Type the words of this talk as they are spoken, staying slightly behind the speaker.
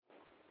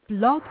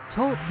Blog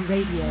Talk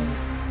Radio.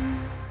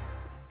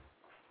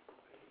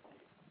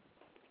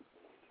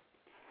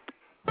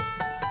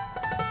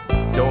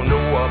 Don't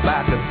know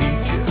about the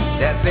future,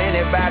 that's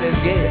anybody's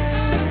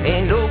guess.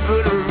 Ain't no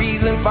good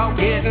reason for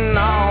getting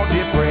all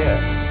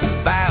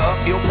depressed. Fire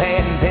up your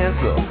pad and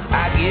pencil,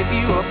 I give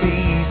you a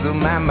piece of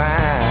my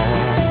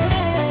mind.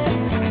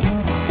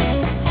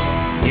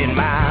 In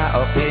my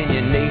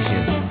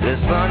opinionation, the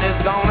sun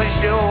is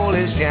gonna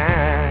surely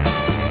shine.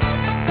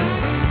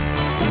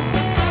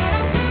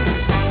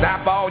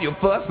 Stop all your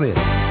fussing,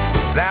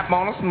 slap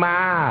on a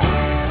smile.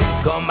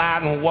 Come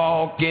out and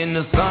walk in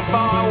the sun for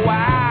a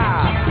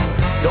while.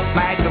 Don't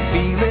fight the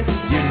feeling,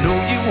 you know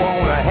you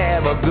wanna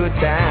have a good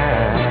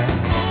time.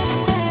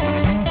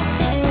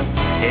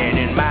 And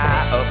in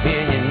my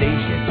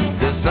opinionation,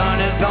 the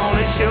sun is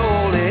gonna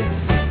surely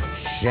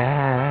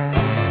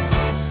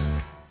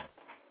shine.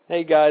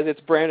 Hey guys,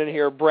 it's Brandon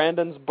here,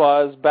 Brandon's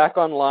Buzz, back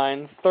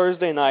online,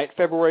 Thursday night,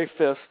 February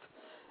 5th,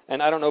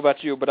 and I don't know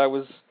about you, but I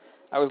was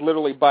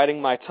literally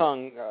biting my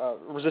tongue,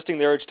 resisting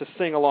the urge to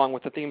sing along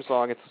with the theme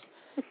song.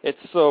 It's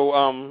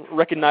so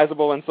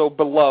recognizable and so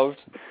beloved,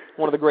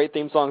 one of the great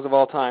theme songs of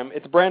all time.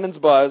 It's Brandon's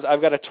Buzz.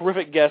 I've got a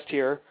terrific guest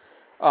here,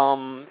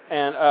 and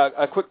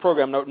a quick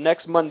program note.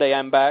 Next Monday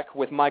I'm back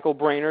with Michael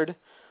Brainerd,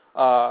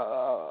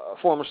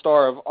 former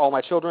star of All My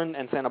Children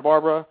and Santa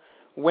Barbara.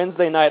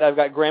 Wednesday night I've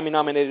got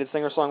Grammy-nominated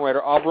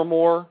singer-songwriter Aubrey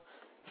Moore.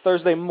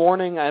 Thursday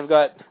morning I've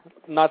got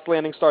Knots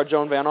Landing star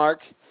Joan Van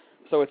Ark.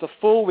 So it's a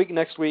full week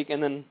next week,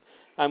 and then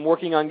I'm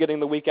working on getting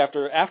the week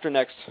after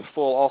next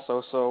full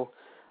also. So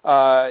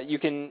you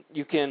can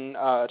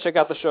check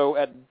out the show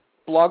at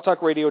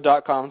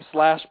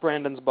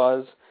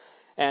blogtalkradio.com/Brandon'sBuzz,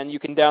 and you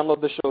can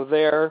download the show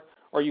there,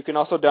 or you can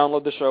also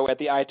download the show at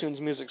the iTunes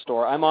Music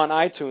Store. I'm on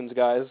iTunes,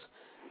 guys.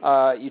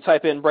 You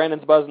type in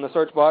Brandon's Buzz in the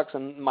search box,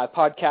 and my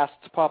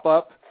podcasts pop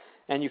up,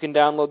 and you can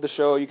download the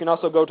show. You can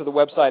also go to the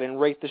website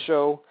and rate the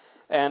show,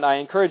 and I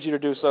encourage you to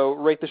do so.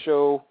 Rate the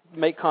show,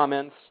 make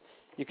comments.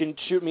 You can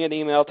shoot me an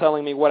email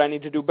telling me what I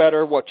need to do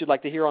better, what you'd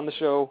like to hear on the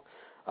show.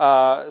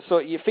 So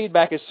your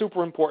feedback is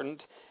super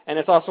important, and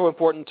it's also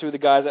important to the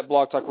guys at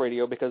Blog Talk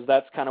Radio because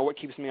that's kind of what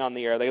keeps me on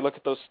the air. They look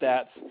at those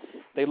stats,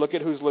 they look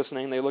at who's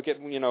listening, they look at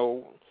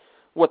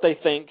what they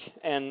think,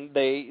 and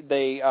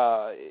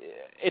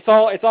it's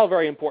all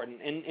very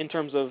important in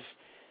terms of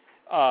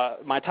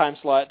my time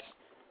slot,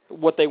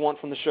 what they want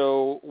from the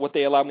show, what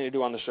they allow me to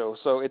do on the show.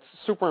 So it's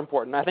super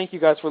important. I thank you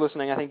guys for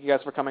listening. I thank you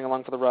guys for coming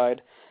along for the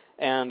ride,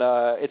 and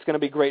it's going to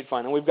be great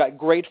fun. And we've got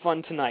great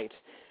fun tonight.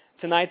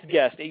 Tonight's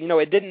guest,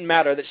 it didn't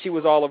matter that she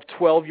was all of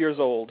 12 years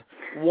old.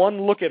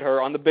 One look at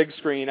her on the big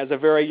screen as a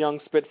very young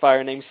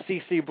Spitfire named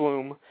C.C.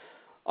 Bloom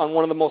on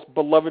one of the most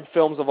beloved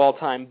films of all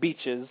time,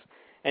 Beaches,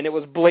 and it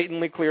was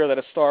blatantly clear that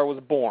a star was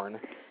born.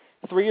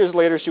 3 years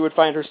later, she would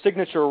find her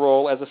signature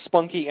role as a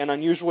spunky and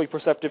unusually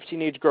perceptive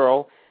teenage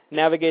girl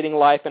navigating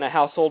life in a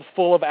household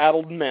full of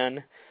addled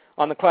men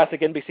on the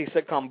classic NBC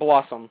sitcom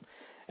Blossom.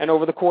 And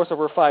over the course of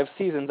her 5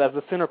 seasons as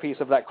the centerpiece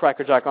of that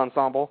crackerjack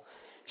ensemble,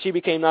 she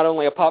became not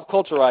only a pop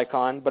culture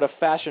icon, but a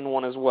fashion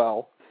one as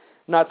well.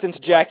 Not since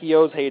Jackie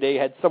O's heyday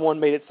had someone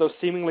made it so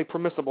seemingly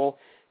permissible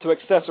to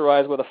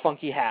accessorize with a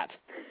funky hat.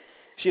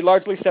 She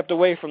largely stepped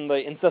away from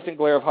the incessant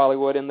glare of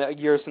Hollywood in the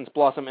years since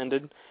Blossom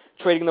ended,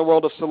 trading the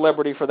world of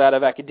celebrity for that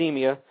of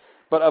academia,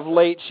 but of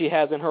late she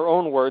has, in her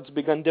own words,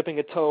 begun dipping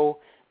a toe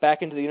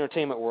back into the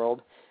entertainment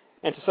world.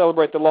 And to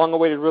celebrate the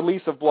long-awaited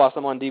release of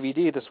Blossom on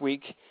DVD this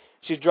week,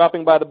 she's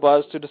dropping by the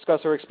Buzz to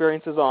discuss her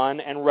experiences on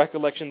and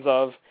recollections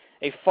of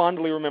a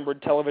fondly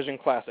remembered television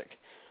classic.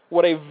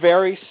 What a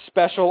very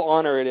special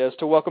honor it is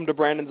to welcome to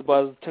Brandon's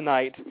Buzz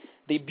tonight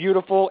the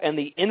beautiful and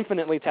the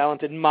infinitely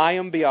talented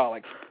Mayim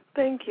Bialik.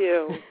 Thank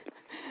you.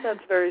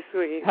 That's very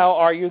sweet. How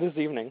are you this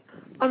evening?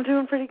 I'm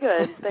doing pretty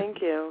good.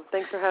 Thank you.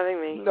 Thanks for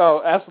having me.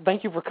 No,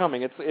 thank you for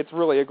coming. It's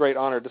really a great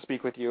honor to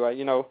speak with you.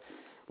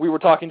 We were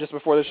talking just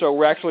before the show.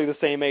 We're actually the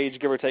same age,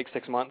 give or take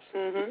 6 months.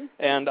 Mm-hmm.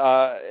 And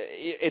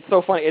it's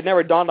so funny. It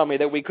never dawned on me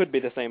that we could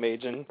be the same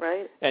age. And,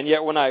 right. And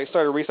yet when I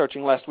started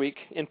researching last week,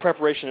 in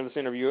preparation of this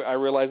interview, I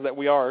realized that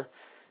we are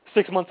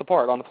 6 months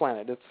apart on the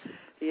planet.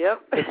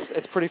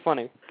 It's pretty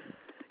funny.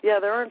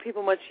 Yeah, there aren't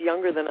people much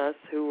younger than us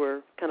who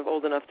were kind of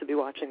old enough to be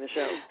watching the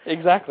show.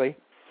 Exactly.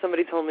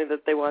 Somebody told me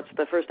that they watched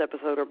the first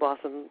episode where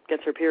Blossom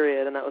gets her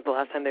period, and that was the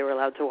last time they were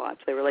allowed to watch.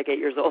 They were like 8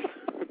 years old.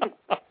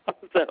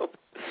 So...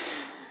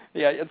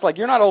 Yeah, it's like,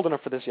 you're not old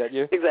enough for this yet,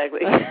 you. Exactly.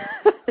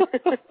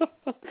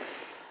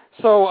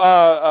 So,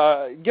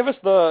 give us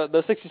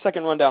the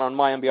 60-second rundown on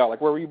Mayim Bialik.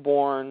 Where were you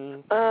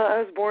born? I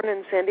was born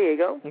in San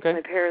Diego. Okay.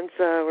 My parents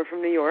were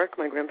from New York.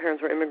 My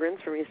grandparents were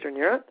immigrants from Eastern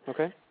Europe.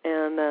 Okay.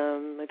 And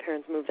my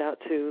parents moved out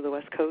to the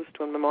West Coast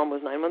when my mom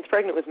was 9 months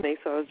pregnant with me,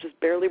 so I was just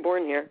barely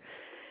born here.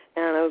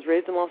 And I was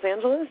raised in Los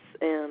Angeles,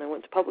 and I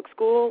went to public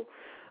school.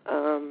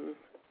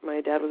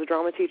 My dad was a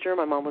drama teacher.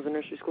 My mom was a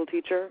nursery school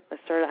teacher. I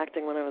started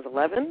acting when I was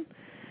 11.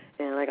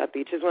 And I got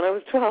Beaches when I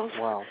was 12.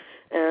 Wow.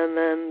 And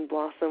then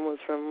Blossom was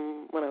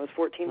from when I was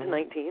 14 to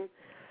 19.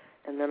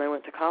 And then I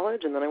went to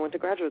college, and then I went to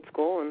graduate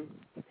school, and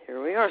here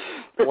we are.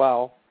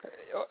 Wow.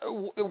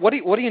 what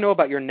do you know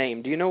about your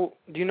name? Do you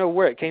know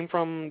where it came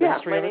from? The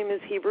history of it? My name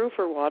is Hebrew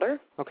for water.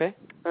 Okay.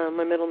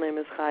 My middle name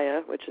is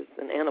Chaya, which is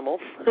an animal,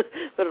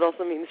 but it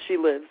also means she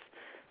lives.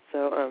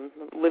 So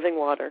living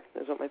water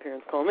is what my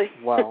parents call me.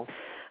 Wow.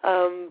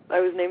 I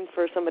was named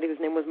for somebody whose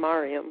name was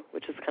Mariam,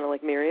 which is kind of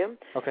like Miriam.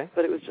 Okay.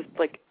 But it was just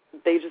like,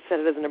 they just said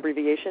it as an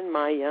abbreviation,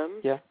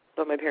 Mayim. Yeah.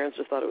 But my parents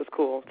just thought it was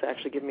cool to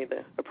actually give me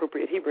the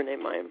appropriate Hebrew name,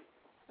 Mayim.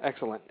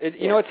 Excellent.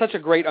 You know, it's such a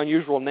great,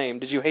 unusual name.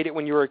 Did you hate it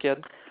when you were a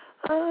kid?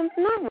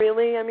 Not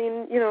really. I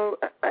mean,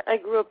 I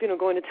grew up,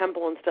 going to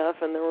temple and stuff,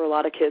 and there were a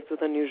lot of kids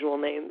with unusual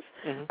names.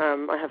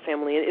 Mm-hmm. I have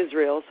family in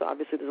Israel, so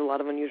obviously there's a lot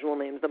of unusual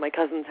names that my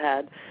cousins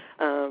had.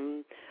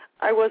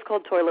 I was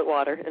called Toilet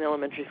Water in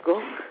elementary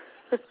school.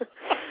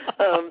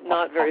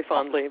 Not very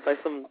fondly by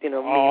some, mean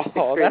that's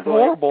boy.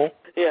 horrible.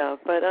 Yeah,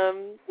 but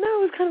no,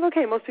 it was kind of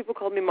okay. Most people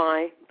called me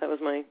Mai. That was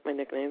my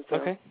nickname. So.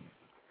 Okay.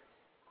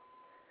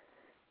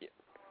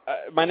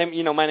 My name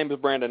is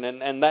Brandon,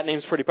 and that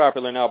name's pretty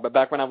popular now. But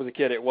back when I was a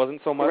kid, it wasn't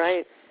so much.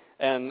 Right.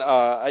 And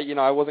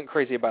I wasn't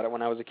crazy about it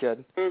when I was a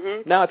kid.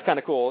 Mm-hmm. Now it's kind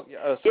of cool,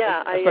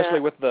 especially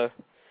with the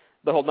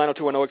whole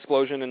 90210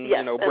 explosion,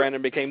 and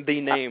Brandon became the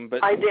name.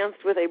 But I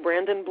danced with a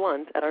Brandon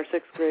Blunt at our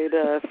 6th grade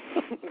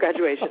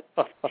graduation.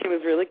 She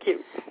was really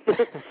cute.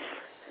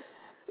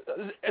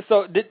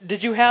 So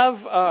did you have?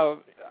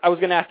 I was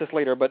going to ask this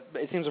later, but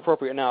it seems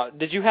appropriate now.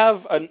 Did you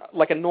have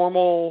a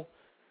normal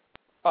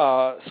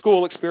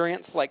school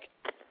experience, like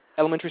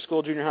elementary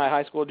school, junior high,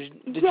 high school? Did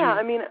you?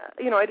 I mean,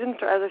 I didn't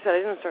start, as I said, I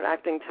didn't start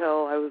acting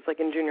till I was like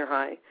in junior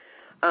high,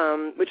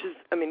 which is,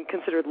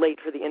 considered late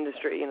for the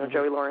industry. Mm-hmm.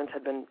 Joey Lawrence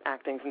had been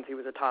acting since he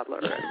was a toddler,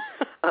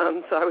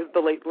 and, so I was the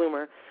late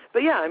bloomer.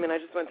 But I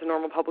just went to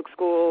normal public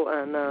school,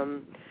 and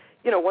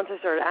once I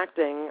started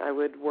acting, I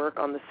would work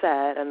on the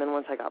set, and then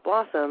once I got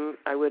Blossom,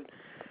 I would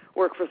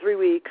work for 3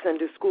 weeks and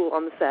do school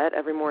on the set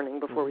every morning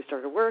before we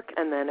started work,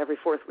 and then every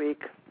 4th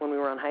week when we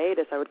were on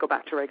hiatus, I would go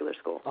back to regular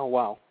school. Oh,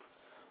 wow.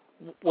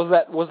 Was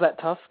that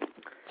tough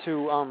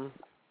to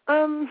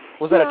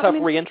was that a tough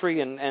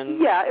re-entry and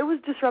Yeah, it was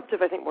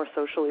disruptive, I think, more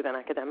socially than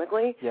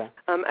academically. Yeah.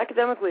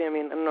 Academically, I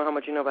don't know how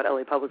much you know about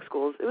LA public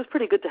schools. It was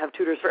pretty good to have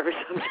tutors for every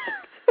subject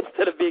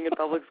instead of being in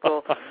public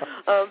school.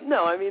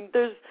 No,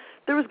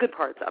 there was good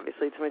parts,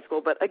 obviously, to my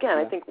school, but again,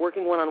 I think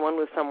working one-on-one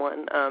with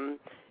someone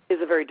is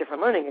a very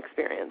different learning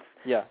experience.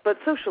 Yeah. But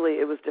socially,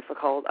 it was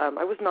difficult.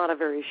 I was not a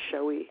very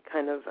showy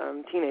kind of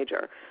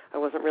teenager. I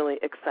wasn't really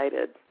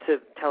excited to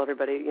tell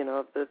everybody,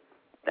 the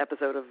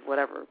episode of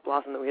whatever,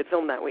 Blossom, that we had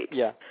filmed that week.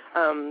 Yeah.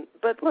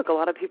 But look, a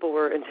lot of people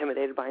were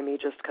intimidated by me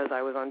just because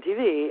I was on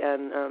TV,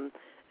 and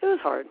it was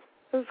hard.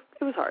 It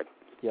was hard.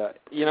 Yeah.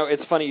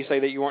 It's funny you say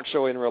that you weren't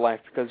showy in real life,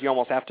 because you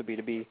almost have to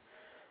be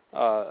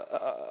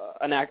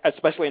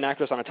especially an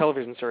actress on a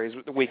television series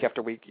week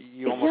after week.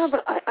 Yeah,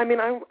 but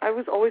I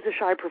was always a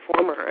shy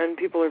performer, and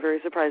people are very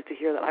surprised to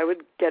hear that. I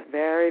would get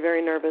very,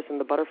 very nervous, and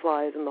the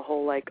butterflies and the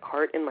whole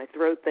heart in my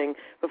throat thing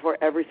before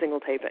every single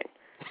taping.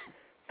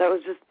 That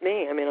was just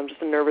me. I'm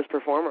just a nervous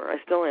performer. I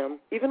still am.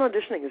 Even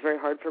auditioning is very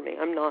hard for me.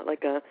 I'm not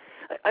like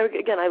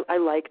I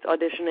liked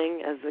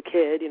auditioning as a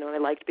kid, I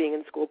liked being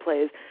in school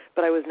plays,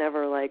 but I was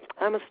never like,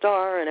 I'm a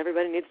star and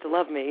everybody needs to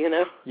love me,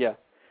 Yeah.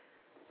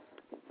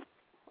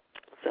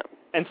 So.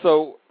 And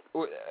so,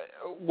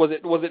 was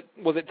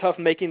it tough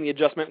making the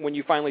adjustment when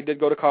you finally did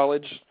go to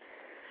college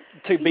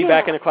to be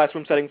back in a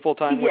classroom setting full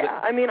time? Yeah,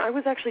 I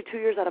was actually 2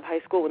 years out of high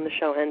school when the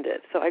show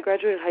ended. So I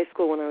graduated high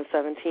school when I was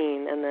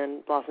 17, and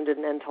then Blossom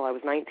didn't end until I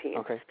was 19.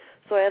 Okay.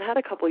 So I had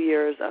a couple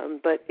years,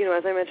 but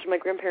as I mentioned, my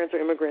grandparents are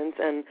immigrants,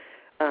 and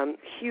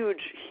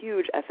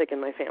huge ethic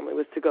in my family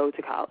was to go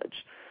to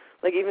college.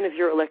 Like, even if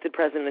you're elected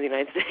president of the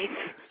United States,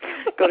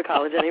 go to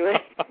college anyway,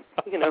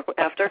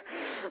 after.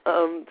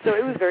 So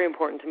it was very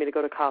important to me to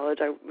go to college.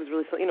 I was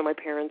really, my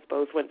parents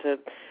both went to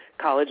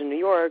college in New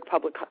York,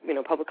 public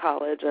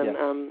college,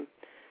 and,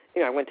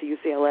 I went to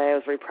UCLA. I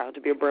was very proud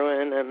to be a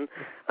Bruin, and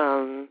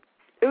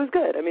it was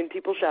good.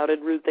 People shouted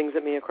rude things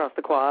at me across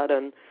the quad,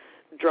 and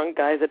drunk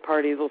guys at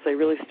parties will say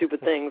really stupid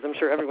things. I'm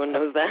sure everyone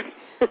knows that.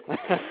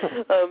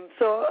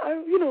 So,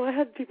 I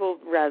had people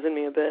razzing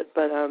me a bit,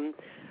 but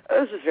I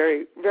was just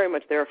very, very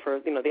much there for,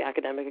 the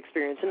academic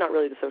experience and not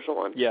really the social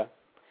one. Yeah.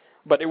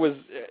 But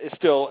it's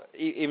still,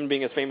 even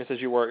being as famous as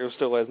you were, it was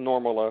still as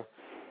normal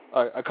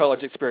a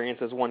college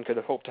experience as one could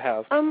have hoped to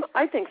have.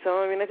 I think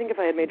so. I think if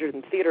I had majored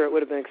in theater, it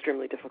would have been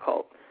extremely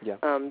difficult. Yeah.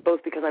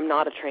 Both because I'm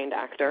not a trained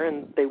actor,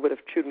 and they would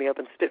have chewed me up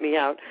and spit me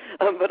out,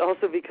 but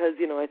also because,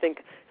 I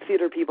think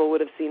theater people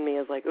would have seen me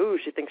as like, ooh,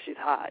 she thinks she's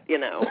hot,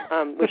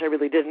 which I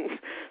really didn't.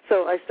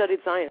 So I studied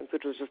science,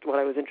 which was just what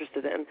I was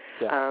interested in.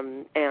 Yeah.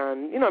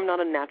 And, I'm not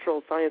a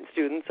natural science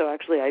student, so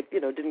actually I,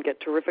 didn't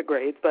get terrific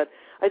grades, but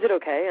I did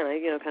okay, and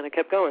I, kind of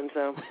kept going,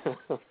 so...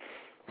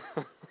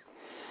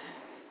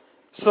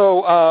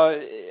 So,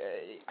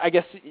 I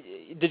guess,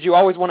 did you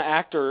always want to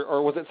act,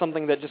 or was it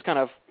something that just kind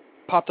of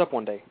popped up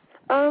one day?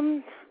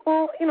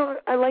 Well,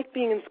 I like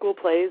being in school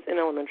plays in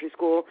elementary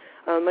school.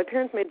 My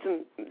parents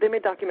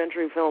made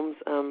documentary films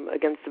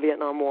against the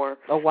Vietnam War.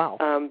 Oh, wow.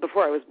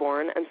 Before I was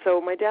born, and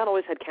so my dad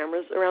always had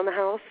cameras around the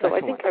house, so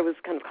Excellent. I think I was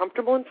kind of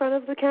comfortable in front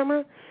of the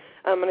camera,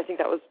 and I think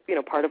that was,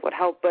 part of what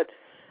helped. But,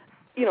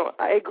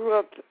 I grew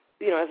up,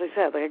 as I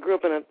said, I grew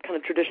up in a kind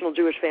of traditional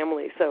Jewish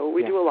family, so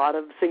we do a lot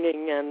of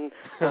singing and,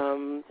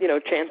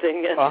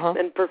 chanting and,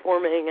 and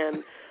performing,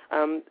 and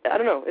I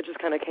don't know, it just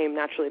kind of came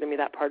naturally to me,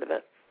 that part of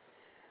it.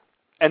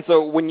 And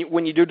so when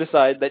you do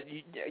decide that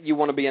you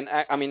want to be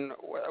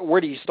where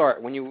do you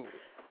start when you?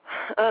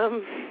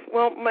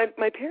 Well,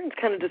 my parents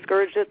kind of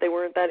discouraged it. They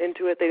weren't that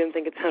into it. They didn't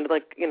think it sounded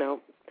like,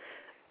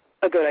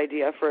 a good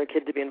idea for a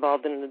kid to be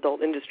involved in an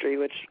adult industry,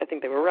 which I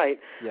think they were right.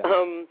 Yeah.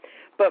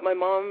 But my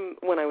mom,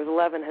 when I was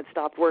 11, had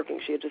stopped working.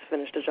 She had just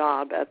finished a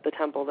job at the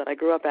temple that I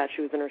grew up at.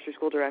 She was the nursery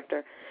school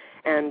director.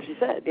 And she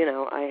said,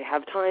 I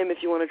have time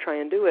if you want to try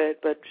and do it,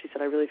 but she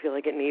said, I really feel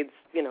like it needs,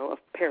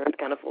 a parent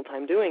kind of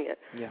full-time doing it.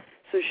 Yeah.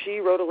 So she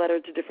wrote a letter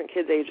to different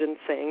kids' agents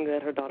saying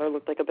that her daughter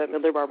looked like a Bette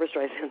Midler, Barbra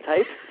Streisand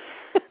type.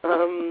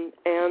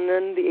 And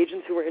then the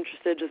agents who were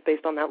interested, just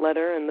based on that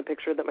letter and the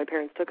picture that my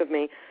parents took of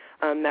me,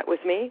 met with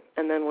me.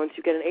 And then once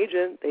you get an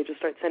agent, they just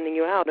start sending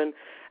you out. And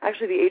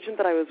actually the agent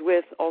that I was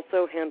with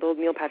also handled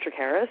Neil Patrick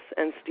Harris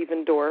and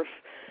Stephen Dorff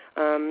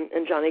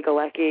and Johnny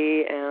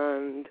Galecki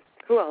and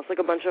who else? Like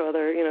a bunch of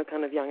other,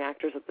 kind of young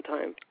actors at the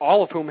time.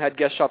 All of whom had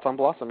guest shots on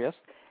Blossom, yes?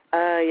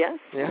 Yes.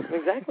 Yeah.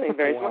 Exactly.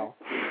 Very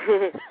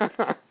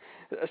smart.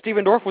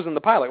 Stephen Dorff was in the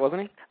pilot,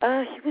 wasn't he?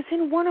 He was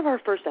in one of our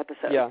first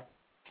episodes. Yeah.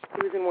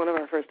 He was in one of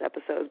our first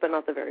episodes, but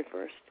not the very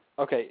first.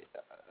 Okay.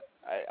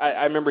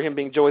 I remember him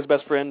being Joey's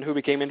best friend who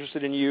became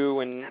interested in you,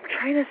 and I'm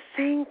trying to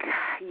think.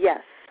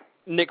 Yes.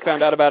 Nick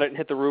found out about it and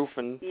hit the roof,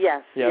 and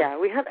yes, yeah.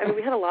 We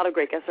had a lot of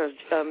great guest stars.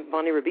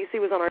 Bonnie Ribisi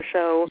was on our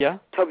show. Yeah.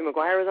 Tobey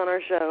Maguire was on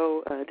our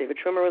show. David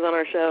Schwimmer was on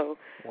our show.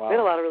 Wow. We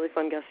had a lot of really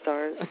fun guest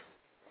stars.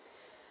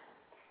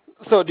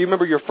 So, do you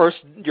remember your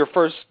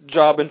first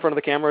job in front of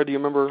the camera? Do you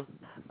remember?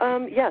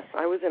 Yes,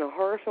 I was in a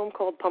horror film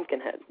called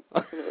Pumpkinhead.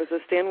 It was a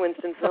Stan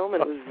Winston film,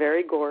 and it was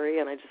very gory,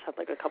 and I just had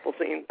like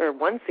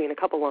one scene, a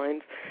couple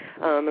lines,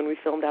 and we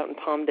filmed out in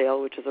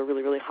Palmdale, which is a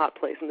really, really hot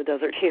place in the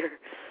desert here.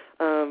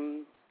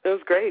 It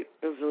was great.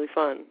 It was really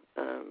fun.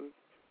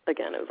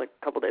 Again, it was like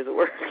a couple days of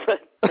work, but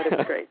it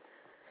was great.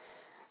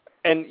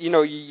 And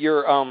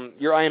your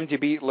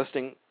IMDb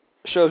listing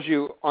shows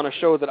you on a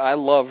show that I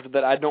loved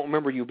that I don't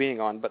remember you being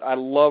on, but I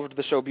loved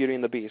the show Beauty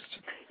and the Beast.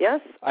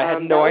 Yes. I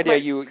had no idea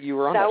you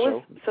were on that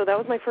show. So that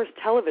was my first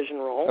television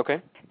role.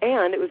 Okay.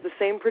 And it was the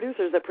same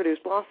producers that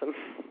produced Blossom.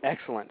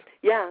 Excellent.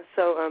 Yeah,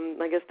 so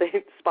I guess they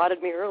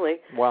spotted me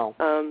early. Wow.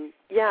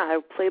 Yeah, I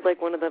played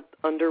like one of the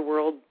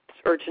underworld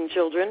urchin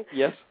children.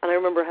 Yes. And I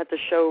remember I had to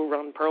show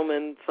Ron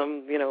Perlman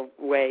some,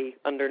 way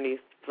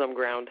underneath some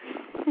ground.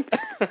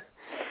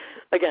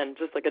 Again,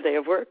 just like a day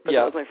of work, but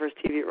that was my first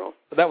TV role.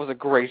 That was a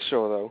great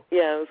show, though.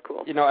 Yeah, it was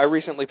cool. I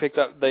recently picked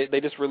up.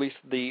 They just released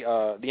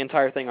the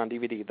entire thing on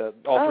DVD, all 3 seasons.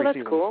 Oh,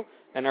 that's cool.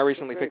 And I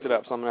recently picked it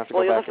up, so I'm gonna have to go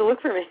back. Well, you'll have to look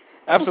for me.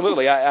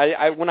 Absolutely.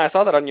 I when I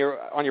saw that on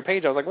your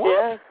page, I was like,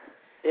 what?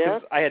 Yeah.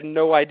 I had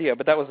no idea,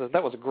 but that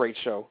was a great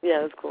show. Yeah,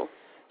 it was cool.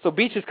 So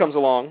Beaches comes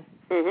along.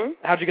 Mm-hmm.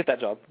 How'd you get that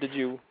job? Did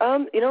you?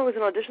 It was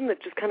an audition that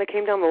just kind of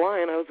came down the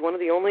line. I was one of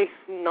the only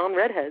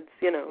non-redheads,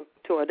 to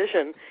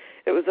audition.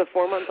 It was a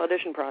 4-month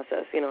audition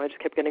process. I just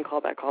kept getting call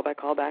back.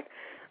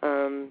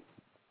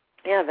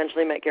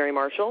 Eventually met Gary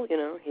Marshall.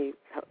 He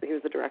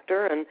was the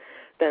director, and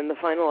then the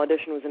final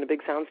audition was in a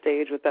big sound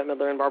stage with Bette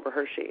Midler and Barbara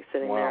Hershey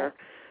sitting there.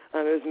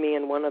 It was me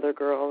and one other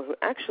girl who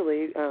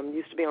actually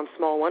used to be on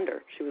Small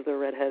Wonder. She was the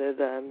redheaded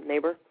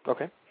neighbor.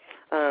 Okay.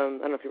 I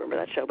don't know if you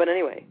remember that show, but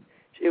anyway,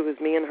 it was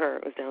me and her.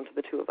 It was down to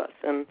the two of us,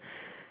 and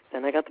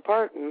then I got the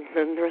part, and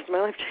then the rest of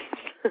my life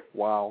changed.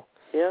 Wow.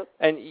 Yep.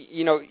 And,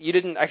 you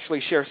didn't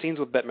actually share scenes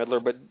with Bette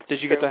Midler, but did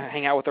you get to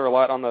hang out with her a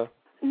lot on the...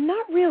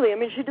 Not really. I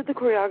mean, she did the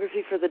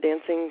choreography for the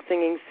dancing,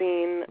 singing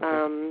scene.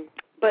 Okay.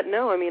 But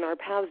no, I mean, our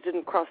paths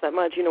didn't cross that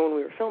much, when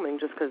we were filming,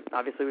 just because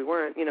obviously we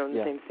weren't, in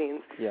the same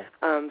scenes. Yeah.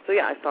 So,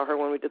 I saw her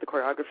when we did the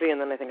choreography, and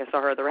then I think I saw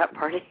her at the rap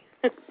party.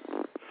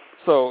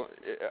 So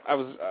I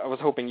was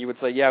hoping you would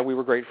say, yeah, we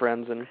were great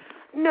friends. And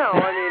no,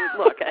 I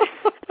mean, look,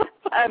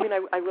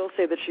 I will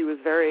say that she was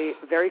very,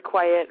 very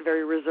quiet,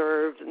 very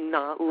reserved,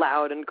 not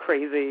loud and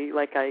crazy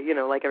like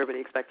like everybody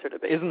expects her to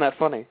be. Isn't that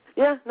funny?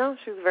 Yeah, no,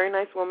 she was a very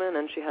nice woman,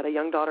 and she had a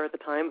young daughter at the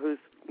time who's,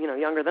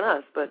 younger than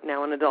us, but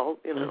now an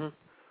adult, Mm-hmm.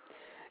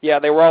 Yeah,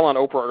 they were all on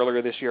Oprah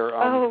earlier this year.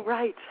 Oh,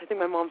 right. I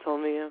think my mom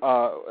told me. Yeah.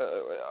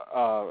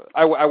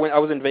 I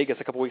was in Vegas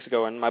a couple weeks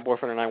ago, and my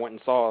boyfriend and I went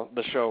and saw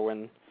the show.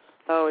 And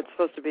oh, it's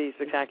supposed to be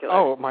spectacular.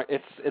 Oh,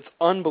 it's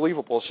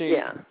unbelievable.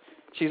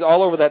 She's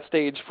all over that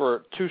stage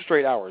for 2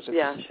 straight hours.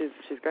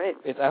 She's great.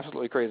 It's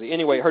absolutely crazy.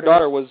 Anyway, her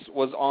daughter was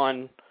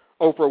on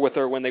Oprah with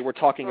her when they were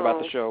talking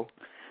about the show.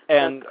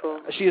 And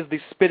cool. She is the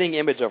spitting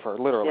image of her,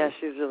 literally. Yeah,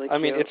 she's really cute. I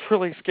mean, it's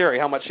really scary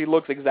how much she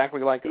looks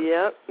exactly like her.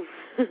 Yep.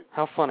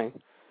 How funny.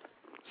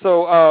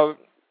 So,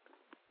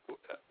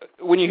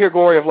 when you hear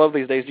Glory of Love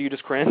these days, do you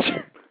just cringe?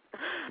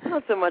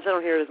 Not so much. I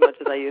don't hear it as much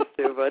as I used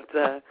to, but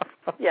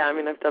yeah, I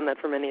mean, I've done that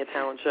for many a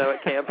talent show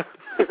at camp.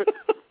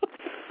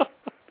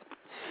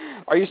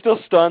 Are you still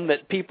stunned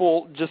that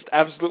people just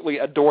absolutely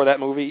adore that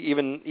movie,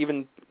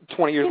 even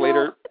 20 years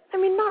later? I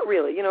mean, not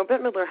really.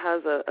 Bette Midler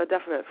has a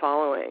definite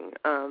following,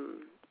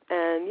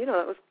 and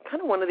that was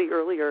kind of one of the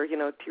earlier,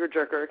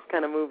 tearjerker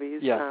kind of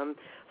movies. Yeah.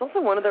 It's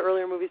also one of the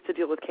earlier movies to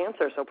deal with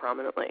cancer so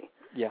prominently.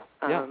 Yeah.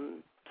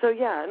 So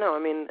yeah, no, I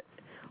mean,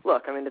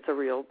 look, I mean, it's a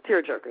real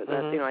tearjerker.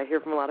 That I hear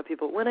from a lot of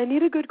people. When I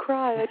need a good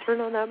cry, I turn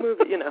on that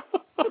movie.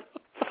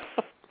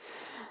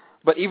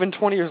 But even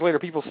 20 years later,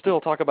 people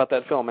still talk about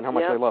that film and how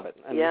much they love it.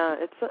 And, yeah,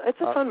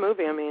 it's a fun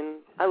movie. I mean,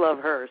 I love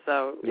her,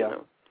 so you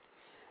know.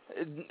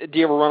 Do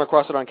you ever run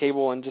across it on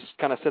cable and just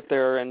kind of sit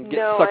there and get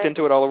sucked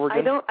into it all over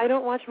again? I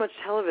don't watch much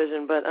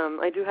television, but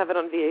I do have it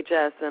on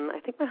VHS, and I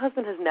think my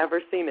husband has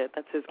never seen it.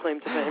 That's his claim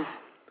to fame.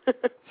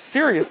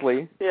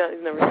 Seriously? Yeah,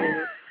 he's never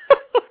seen it.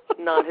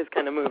 Not his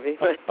kind of movie.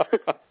 But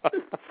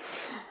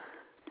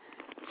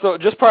So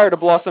just prior to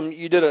Blossom,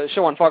 you did a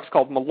show on Fox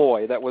called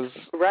Malloy that was...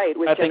 Right,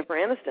 with Jennifer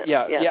Aniston.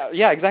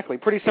 Yeah, exactly.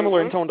 Pretty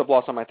similar in tone to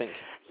Blossom, I think.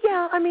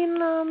 Yeah, I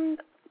mean,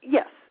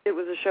 yes. It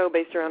was a show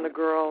based around a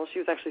girl. She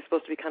was actually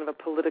supposed to be kind of a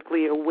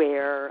politically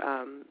aware,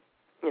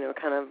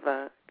 kind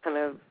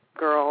of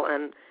girl.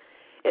 And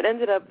it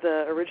ended up,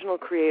 the original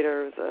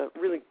creator was a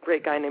really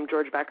great guy named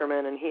George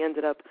Beckerman, and he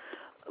ended up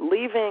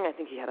leaving. I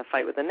think he had a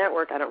fight with the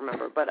network. I don't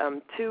remember. But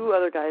two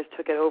other guys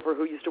took it over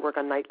who used to work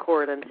on Night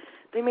Court, and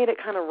they made it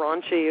kind of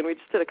raunchy. And we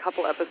just did a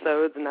couple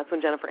episodes, and that's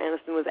when Jennifer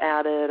Aniston was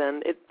added,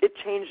 and it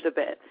changed a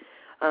bit.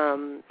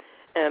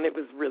 And it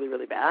was really,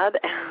 really bad.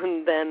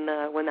 And then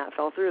when that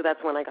fell through,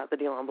 that's when I got the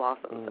deal on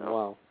Blossom. So.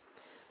 Wow.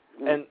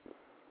 And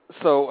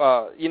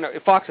so,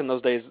 Fox in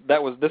those days,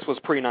 this was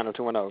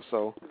pre-90210,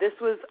 so... This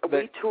was,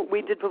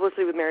 we did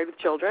publicity with Married with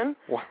Children,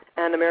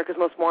 and America's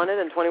Most Wanted,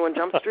 and 21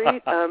 Jump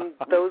Street.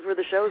 Those were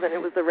the shows, and it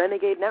was the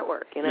Renegade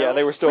Network, Yeah,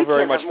 they were still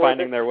very much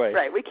finding their way.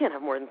 Right, we can't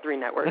have more than 3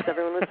 networks,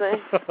 everyone would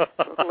say.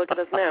 Look at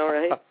us now,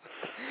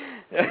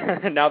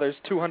 right? Now there's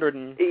 200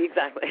 and...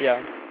 Exactly.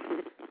 Yeah.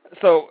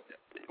 So...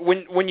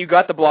 When you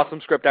got the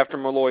Blossom script after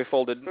Malloy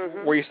folded,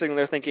 were you sitting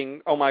there thinking,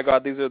 "Oh my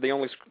God, these are the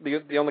only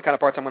kind of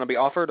parts I'm going to be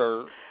offered"?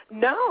 Or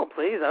no,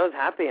 please, I was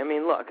happy. I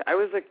mean, look, I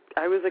was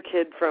a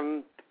kid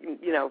from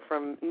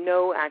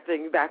no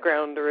acting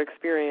background or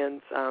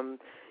experience,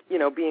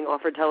 being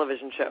offered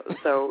television shows,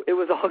 so it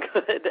was all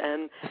good.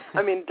 And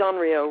I mean, Don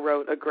Rio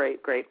wrote a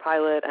great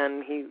pilot,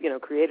 and he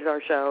created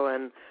our show,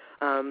 and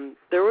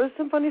there was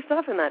some funny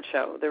stuff in that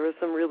show. There was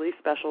some really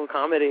special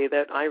comedy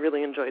that I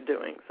really enjoyed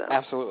doing. So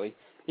absolutely.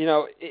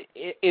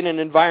 In an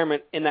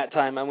environment in that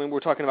time, I mean,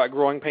 we're talking about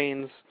Growing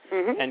Pains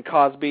and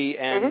Cosby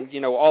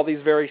and, all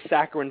these very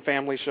saccharine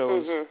family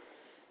shows.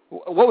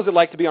 What was it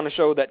like to be on a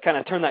show that kind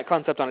of turned that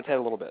concept on its head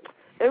a little bit?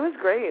 It was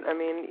great. I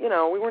mean,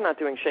 we were not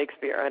doing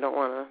Shakespeare. I don't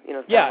want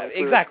to, sound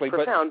exactly,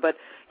 profound. But,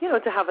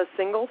 to have a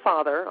single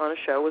father on a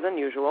show was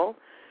unusual.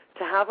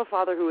 To have a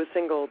father who was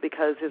single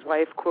because his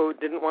wife, quote,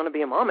 didn't want to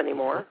be a mom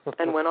anymore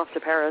and went off to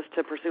Paris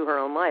to pursue her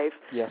own life.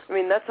 Yes. I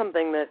mean, that's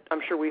something that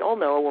I'm sure we all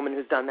know a woman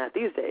who's done that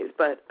these days.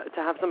 But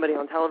to have somebody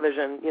on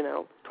television,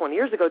 20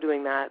 years ago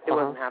doing that, it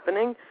wasn't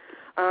happening.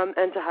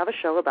 And to have a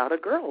show about a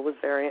girl was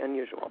very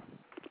unusual.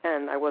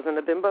 And I wasn't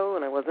a bimbo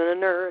and I wasn't a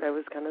nerd. I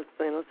was kind of,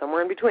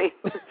 somewhere in between,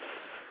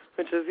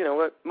 which is,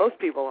 what most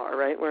people are,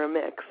 right? We're a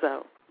mix,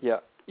 so. Yeah.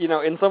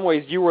 In some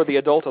ways, you were the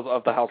adult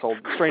of the household,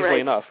 strangely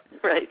enough.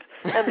 Right,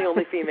 and the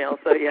only female,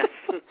 so yes.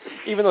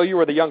 Even though you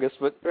were the youngest,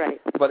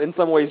 but in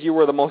some ways, you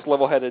were the most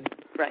level-headed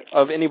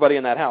of anybody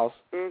in that house.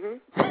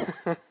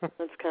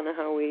 That's kind of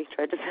how we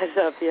tried to set it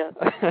up,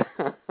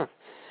 yeah.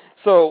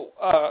 So,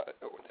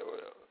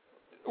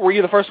 were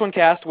you the first one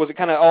cast? Was it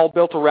kind of all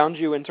built around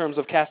you in terms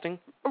of casting?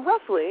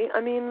 Roughly.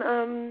 I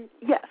mean,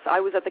 yes, I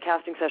was at the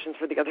casting sessions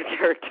for the other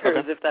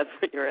characters, if that's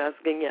what you're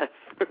asking, yes.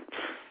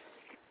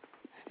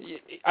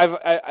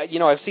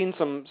 I've seen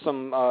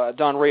some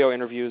Don Rio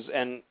interviews,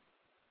 and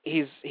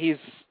he's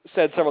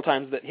said several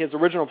times that his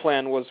original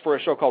plan was for a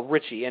show called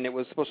Richie, and it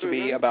was supposed to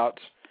be about,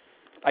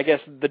 I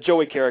guess, the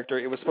Joey character.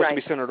 It was supposed to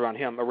be centered around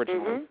him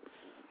originally.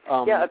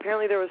 Yeah,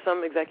 apparently there was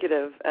some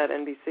executive at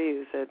NBC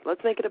who said,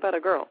 "Let's make it about a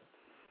girl,"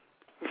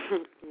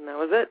 and that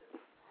was it.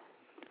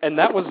 And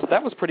that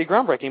was pretty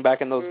groundbreaking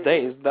back in those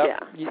days.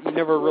 You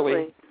never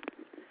really.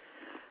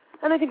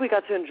 And I think we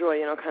got to enjoy,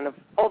 kind of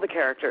all the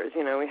characters.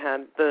 We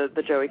had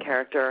the Joey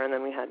character, and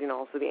then we had,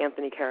 also the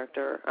Anthony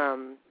character,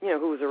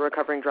 who was a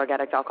recovering drug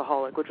addict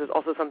alcoholic, which was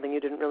also something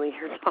you didn't really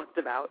hear talked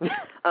about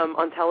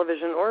on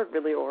television or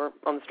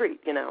on the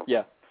street,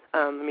 Yeah.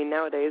 I mean,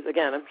 nowadays,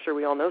 again, I'm sure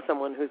we all know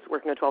someone who's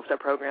working a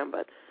 12-step program,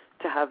 but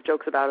to have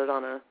jokes about it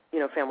on a,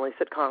 family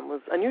sitcom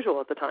was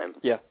unusual at the time.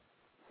 Yeah.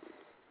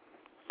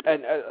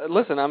 And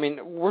listen, I mean,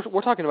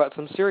 we're talking about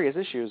some serious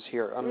issues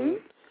here. I mean,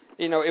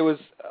 it was,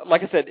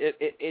 like I said,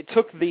 it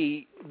took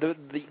the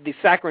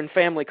saccharine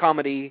family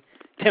comedy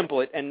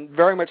template and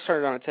very much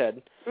turned it on its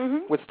head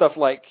with stuff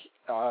like,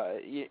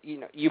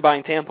 you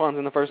buying tampons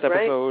in the first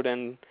episode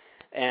and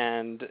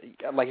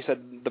like you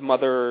said, the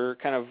mother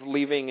kind of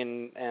leaving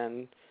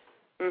and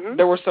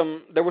there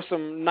were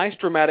some nice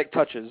dramatic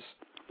touches.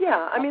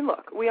 Yeah, I mean,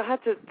 look, we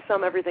had to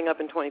sum everything up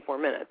in 24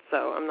 minutes,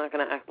 so I'm not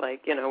going to act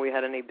like, we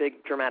had any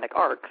big dramatic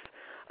arcs.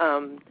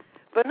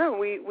 But no,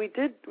 we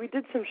did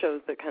some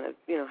shows that kind of,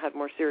 had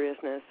more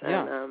seriousness,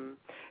 and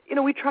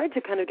we tried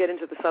to kind of get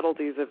into the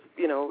subtleties of,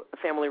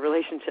 family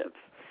relationships,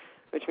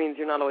 which means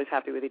you're not always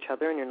happy with each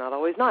other and you're not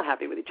always not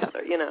happy with each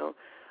other, yeah.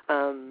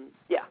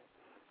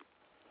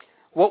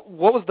 What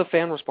was the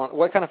fan response?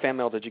 What kind of fan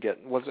mail did you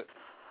get? Was it?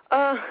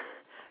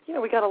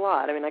 We got a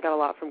lot. I mean, I got a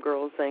lot from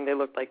girls saying they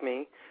looked like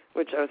me,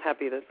 which I was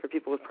happy that for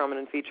people with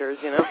prominent features,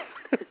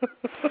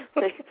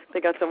 they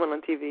got someone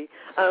on TV.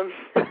 I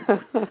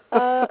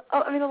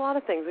mean, a lot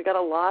of things. We got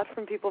a lot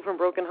from people from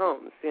broken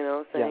homes,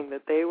 saying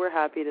that they were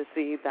happy to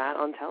see that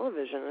on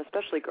television,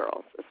 especially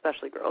girls.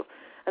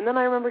 And then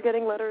I remember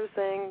getting letters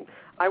saying,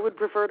 I would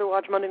prefer to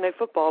watch Monday Night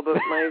Football, but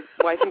my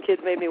wife and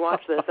kids made me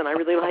watch this, and I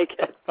really like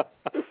it.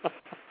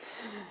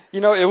 It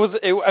was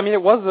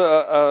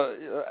a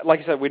like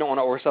you said, we don't want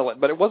to oversell it,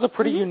 but it was a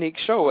pretty unique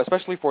show,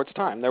 especially for its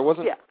time. There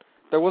wasn't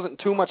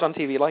too much on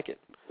TV like it.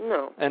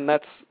 No. And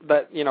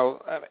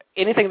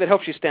anything that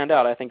helps you stand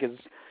out, I think, is...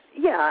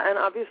 Yeah, and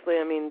obviously,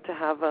 I mean, to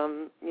have,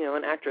 an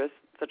actress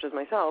such as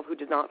myself who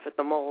did not fit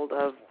the mold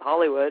of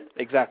Hollywood...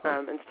 Exactly.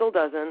 And still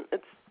doesn't,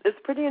 it's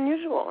pretty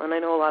unusual. And I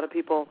know a lot of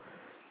people,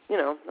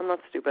 I'm not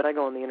stupid, I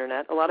go on the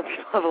Internet. A lot of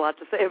people have a lot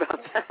to say about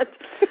that.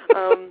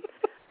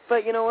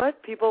 But you know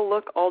what? People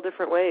look all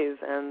different ways,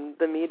 and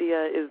the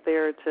media is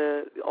there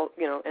to,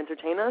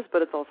 entertain us,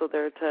 but it's also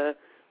there to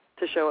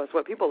show us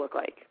what people look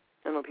like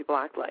and what people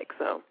act like.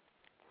 So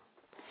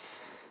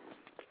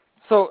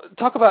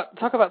talk about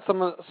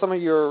some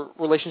of your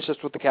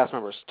relationships with the cast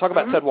members. Talk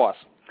about Ted Wass.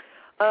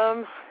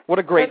 What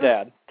a great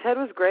dad. Ted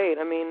was great.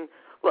 I mean,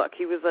 look,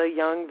 he was a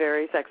young,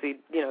 very sexy,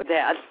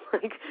 dad.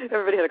 Like,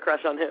 everybody had a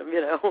crush on him,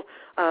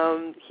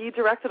 He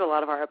directed a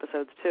lot of our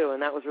episodes, too,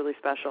 and that was really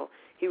special.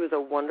 He was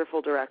a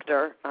wonderful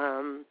director.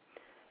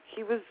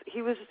 He was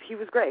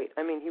great.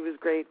 I mean, he was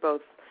great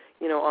both,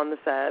 on the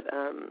set,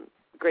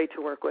 great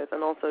to work with,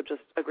 and also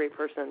just a great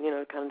person,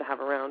 kind of to have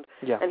around.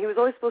 Yeah. And he was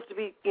always supposed to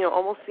be,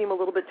 almost seem a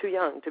little bit too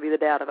young to be the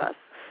dad of us.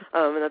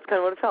 And that's kind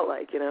of what it felt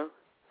like,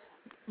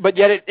 But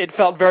yet it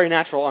felt very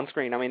natural on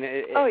screen. I mean,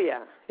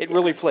 it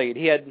really played.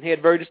 He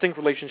had very distinct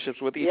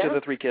relationships with each of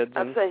the three kids.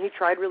 I'm saying he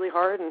tried really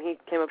hard, and he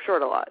came up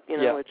short a lot,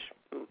 which,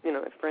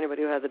 for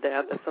anybody who has a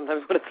dad, that's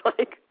sometimes what it's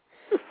like.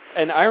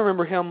 And I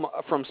remember him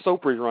from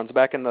soap reruns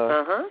back in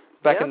the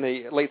in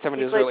the late 70s,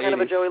 he played early 80s. Kind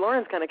of a Joey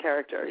Lawrence kind of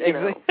character.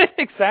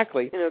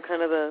 Exactly.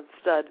 Kind of the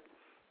stud.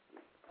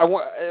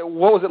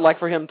 What was it like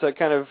for him to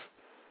kind of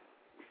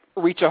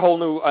reach a whole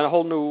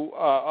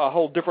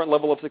different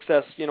level of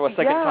success, a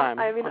second time?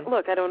 I mean,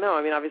 look, I don't know.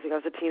 I mean, obviously I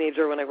was a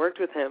teenager when I worked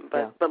with him,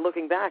 but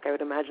looking back, I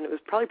would imagine it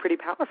was probably pretty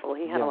powerful.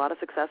 He had a lot of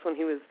success when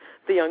he was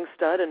the young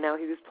stud, and now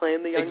he was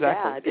playing the young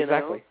dad.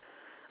 Exactly.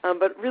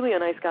 But really a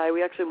nice guy.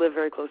 We actually live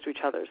very close to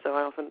each other, so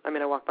I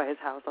walk by his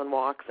house on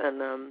walks,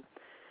 and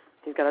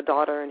he's got a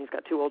daughter, and he's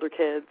got 2 older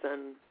kids,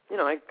 and,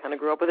 I kind of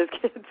grew up with his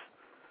kids.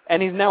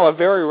 And he's now a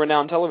very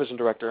renowned television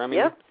director. I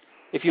mean,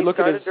 if you look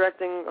at his...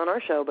 directing on our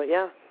show, but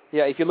yeah.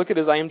 Yeah, if you look at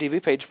his IMDb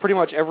page, pretty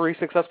much every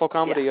successful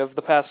comedy of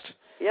the past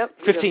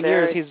 15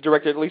 years he's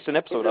directed at least an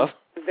episode of.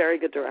 Very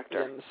good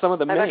director. And some of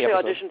the many episodes.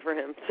 I've actually auditioned for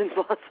him since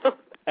Blossom.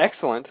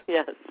 Excellent.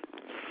 Yes.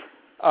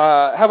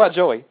 How about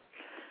Joey?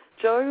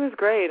 Joey was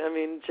great. I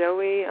mean,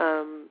 Joey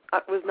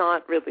was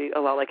not really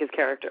a lot like his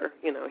character.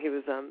 He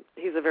was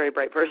he's a very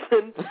bright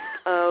person.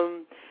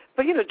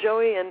 But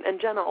Joey and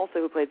Jenna also,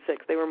 who played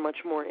Six, they were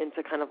much more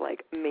into kind of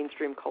like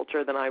mainstream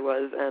culture than I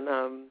was, and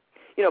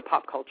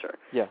pop culture.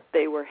 Yeah.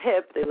 They were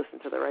hip. They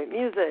listened to the right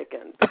music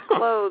and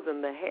clothes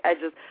and the hair.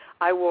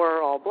 I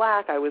wore all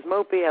black. I was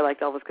mopey. I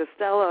liked Elvis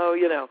Costello.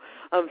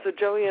 So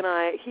Joey and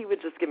he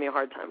would just give me a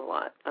hard time a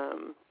lot.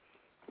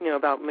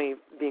 About me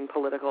being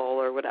political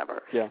or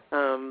whatever. Yeah.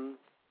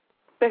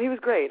 But he was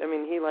great. I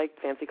mean, he liked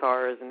fancy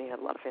cars, and he had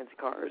a lot of fancy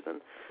cars, and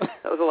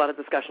that was a lot of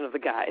discussion of the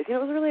guys. It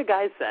was really a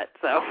guy's set,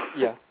 so.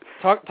 Yeah.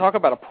 Talk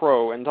about a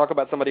pro, and talk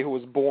about somebody who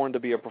was born to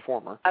be a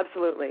performer.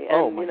 Absolutely.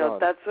 And, God.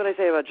 That's what I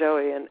say about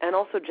Joey, and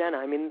also Jenna.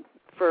 I mean,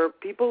 for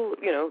people,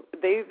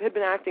 they had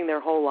been acting their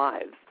whole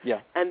lives.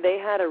 Yeah. And they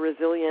had a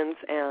resilience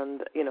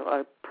and,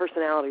 a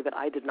personality that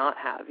I did not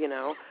have,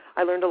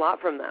 I learned a lot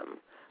from them.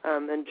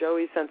 And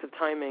Joey's sense of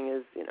timing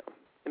is,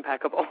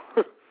 impeccable.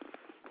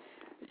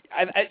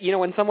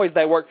 In some ways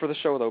that worked for the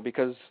show, though,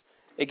 because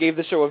it gave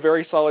the show a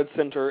very solid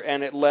center,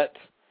 and it let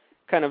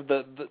kind of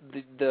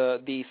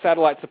the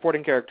satellite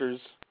supporting characters.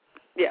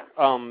 Yeah.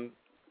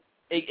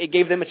 It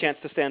gave them a chance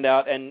to stand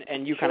out,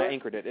 and you kind of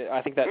anchored it.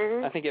 I think that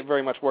I think it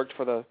very much worked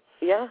for the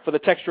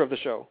texture of the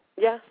show.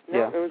 Yeah.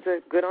 No, it was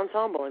a good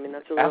ensemble. I mean,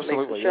 that's what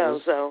makes the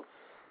show. So.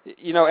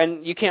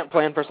 And you can't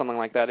plan for something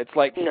like that. It's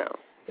like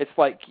It's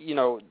like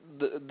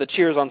the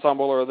Cheers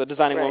ensemble or the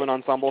Designing Woman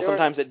ensemble. Sure.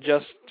 Sometimes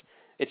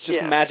it's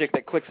just magic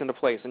that clicks into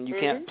place, and you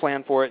can't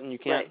plan for it, and you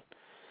can't. Right.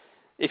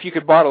 If you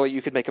could bottle it,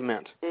 you could make a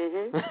mint.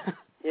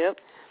 Yep.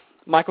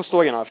 Michael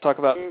Stoyanov, talk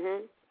about.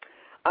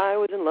 I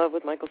was in love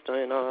with Michael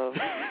Stoyanov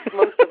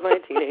most of my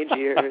teenage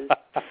years.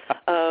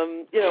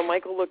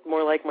 Michael looked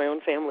more like my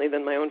own family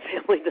than my own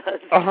family does.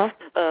 Uh-huh.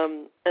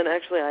 And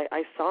actually,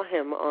 I saw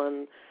him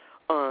on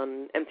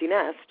Empty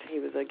Nest. He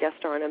was a guest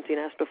star on Empty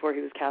Nest before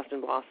he was cast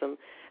in Blossom,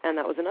 and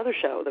that was another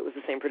show that was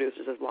the same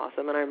producers as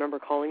Blossom. And I remember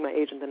calling my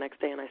agent the next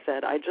day, and I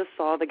said, I just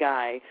saw the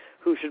guy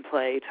who should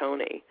play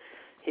Tony.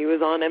 He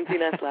was on Empty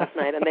Nest last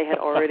night, and they had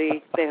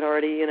already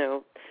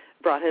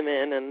brought him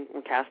in and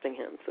were casting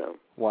him. So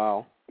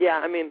wow. Yeah,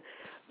 I mean,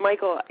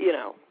 Michael,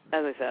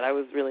 as I said, I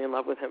was really in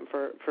love with him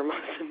for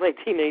most of my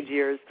teenage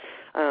years.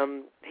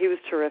 He was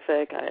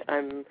terrific.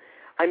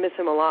 I miss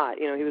him a lot.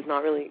 He was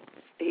not really,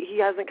 he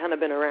hasn't kind of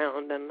been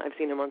around, and I've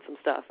seen him on some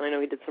stuff, and I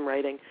know he did some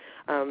writing.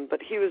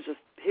 But he was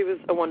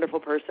a wonderful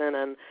person,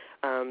 and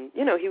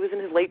he was in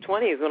his late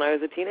 20s when I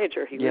was a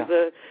teenager. He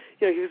was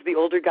he was the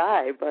older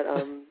guy, but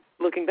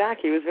looking back,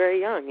 he was very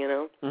young.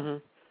 Mm-hmm.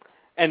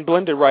 And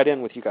blended right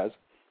in with you guys.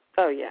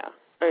 Oh yeah.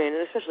 I mean,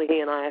 and especially he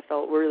and I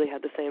felt we really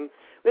had we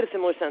had a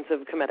similar sense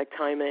of comedic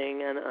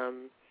timing, and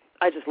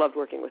I just loved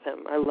working with him.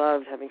 I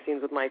loved having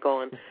scenes with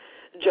Michael, and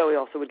Joey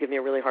also would give me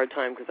a really hard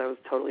time because I was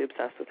totally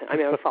obsessed with him. I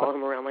mean, I would follow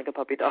him around like a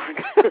puppy dog.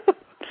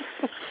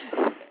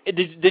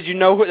 Did you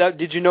know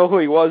who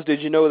he was?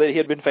 Did you know that he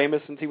had been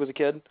famous since he was a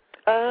kid?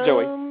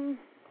 Joey?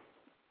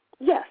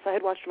 Yes, I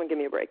had watched him on Give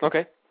Me a Break.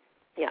 Okay.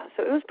 Yeah,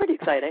 so it was pretty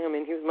exciting. I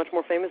mean, he was much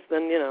more famous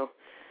than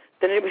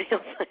anybody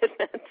else I had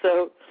met,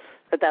 so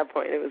at that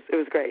point, it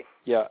was great.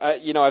 Yeah,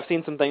 I've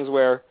seen some things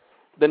where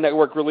the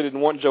network really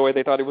didn't want Joey.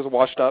 They thought he was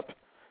washed up.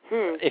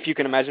 If you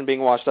can imagine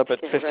being washed up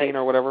at 15 right.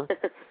 or whatever.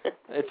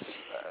 It's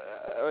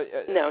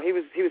no, he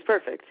was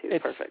perfect. He was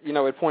perfect.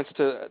 It points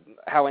to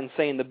how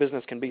insane the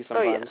business can be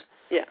sometimes.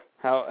 Oh yeah.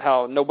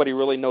 How nobody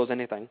really knows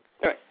anything.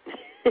 Right.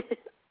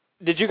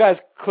 Did you guys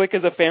click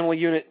as a family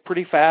unit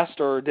pretty fast,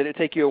 or did it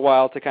take you a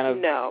while to kind of?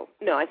 No,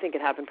 I think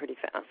it happened pretty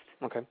fast.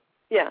 Okay.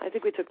 Yeah, I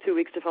think we took 2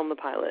 weeks to film the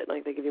pilot.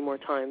 Like, they give you more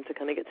time to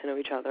kind of get to know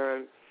each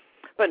other.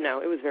 But no,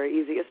 it was very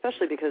easy,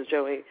 especially because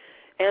Joey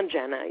and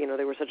Jenna,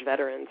 they were such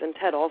veterans, and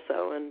Ted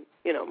also, and,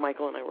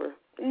 Michael and I were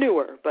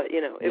newer, but,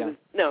 it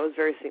was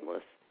very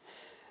seamless.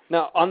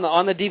 Now, on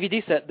the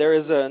DVD set, there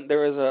is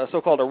a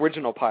so-called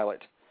original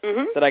pilot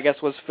that I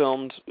guess was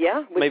filmed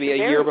maybe a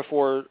year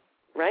before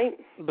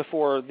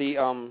before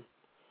the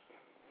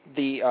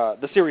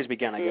series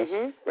began, I guess.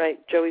 Right.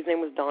 Joey's name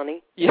was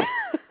Donnie. Yeah.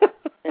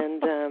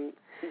 And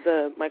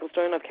the Michael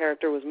Stoyanov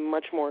character was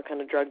much more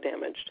kind of drug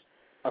damaged.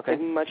 Okay.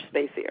 Like much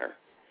spacier.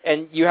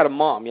 And you had a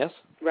mom, yes?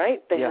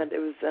 Right. It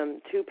was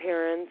 2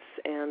 parents,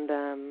 and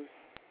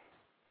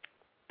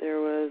there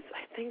was,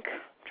 I think,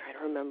 I'm trying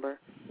to remember.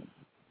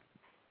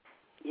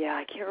 Yeah,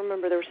 I can't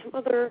remember. There was some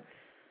other,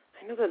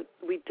 I know that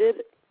we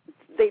did,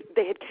 they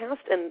had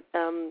cast an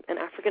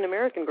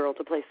African-American girl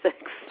to play Six.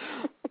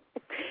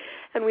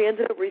 And we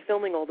ended up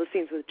refilming all the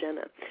scenes with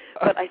Jenna.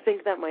 But I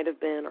think that might have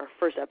been our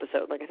first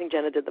episode. Like, I think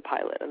Jenna did the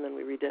pilot, and then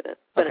we redid it.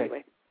 But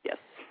anyway, yes.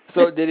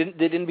 So did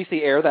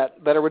NBC air that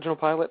original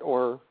pilot,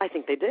 or? I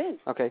think they did.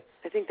 Okay.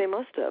 I think they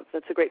must have.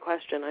 That's a great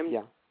question.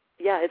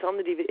 Yeah, it's on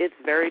the DVD. It's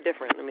very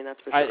different. I mean,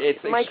 that's for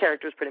sure. My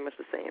character is pretty much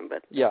the same,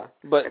 but. Yeah,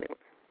 but anyway.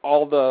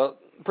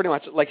 Pretty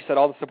much, like you said,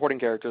 all the supporting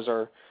characters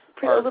are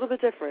a little bit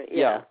different.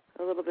 Yeah.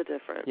 A little bit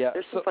different. Yeah.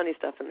 There's some funny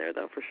stuff in there,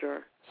 though, for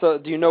sure. So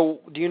do you know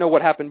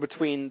what happened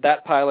between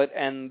that pilot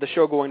and the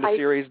show going to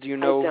series? Do you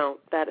know? I don't.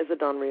 That is a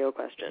Don Rio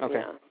question.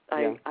 Okay.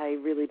 Yeah. I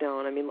really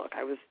don't. I mean, look,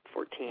 I was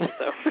 14,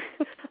 so I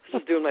was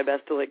just doing my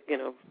best to,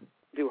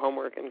 do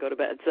homework and go to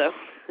bed, so.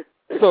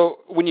 So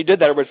when you did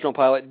that original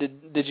pilot,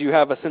 did you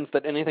have a sense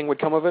that anything would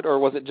come of it, or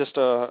was it just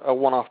a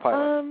one-off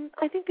pilot?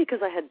 I think because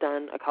I had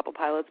done a couple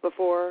pilots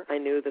before, I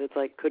knew that it's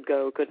could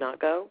go, could not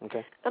go.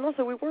 Okay. And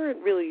also, we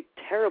weren't really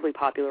terribly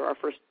popular our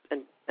first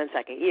and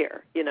second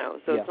year,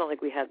 so it's not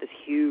like we had this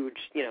huge,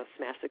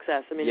 smash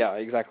success. I mean, yeah,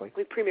 exactly.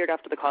 We premiered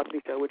after the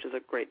Cosby Show, which is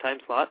a great time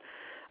slot.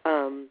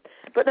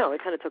 But no,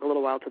 it kind of took a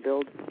little while to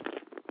build.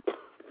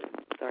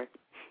 Sorry.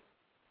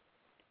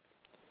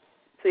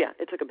 So yeah,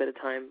 it took a bit of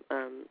time.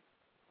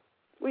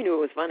 We knew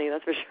it was funny,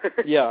 that's for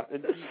sure. Yeah.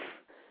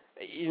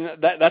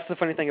 That's the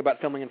funny thing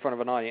about filming in front of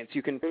an audience.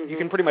 You can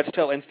pretty much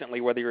tell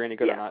instantly whether you're any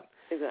good or not.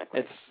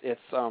 Exactly.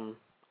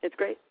 It's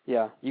great.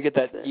 Yeah, you get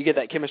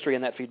that chemistry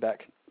and that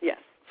feedback. Yes.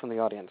 From the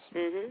audience.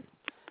 Mhm.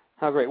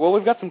 How great. Well,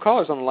 we've got some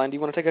callers on the line. Do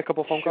you want to take a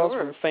couple phone calls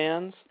from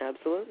fans?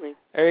 Absolutely.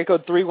 Area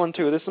code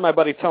 312. This is my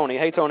buddy Tony.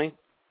 Hey, Tony.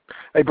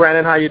 Hey,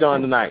 Brandon. How you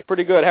doing tonight?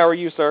 Pretty good. How are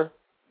you, sir?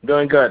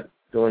 Doing good.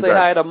 Say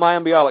hi to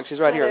Mayim Bialik. She's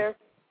right here. There.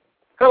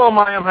 Hello,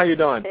 Mayim. How you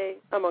doing? Hey,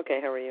 I'm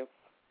okay. How are you?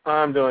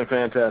 I'm doing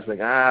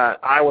fantastic.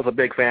 I was a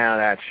big fan of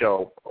that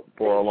show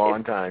for a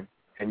long time,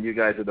 and you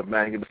guys did a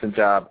magnificent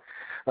job.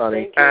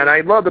 Thank you. And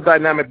I love the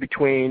dynamic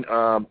between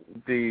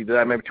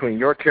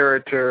your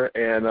character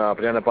and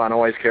Vanessa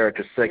Bonoi's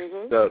character, Six,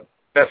 the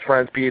best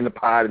friends being the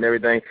pod and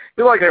everything. It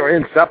feel like they were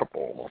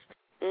inseparable almost.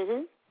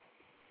 Mhm.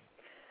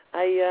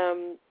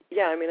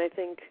 I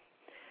think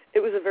It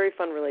was a very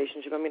fun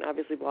relationship. I mean,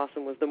 obviously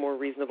Blossom was the more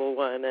reasonable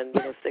one, and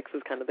Six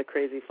was kind of the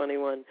crazy, funny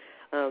one.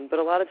 But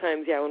a lot of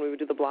times, yeah, when we would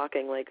do the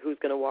blocking, like who's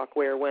going to walk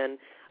where, when,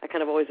 I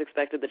kind of always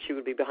expected that she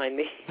would be behind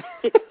me.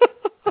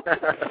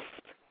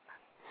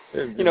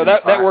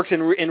 That works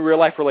in real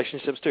life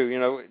relationships too.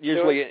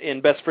 Usually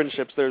in best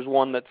friendships, there's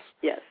one that's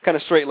kind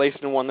of straight laced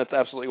and one that's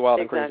absolutely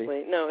wild and crazy.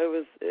 Exactly. No,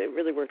 it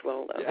really worked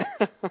well though.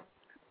 Yeah.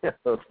 Yeah,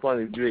 it's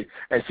funny.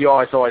 And she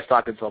always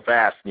talking so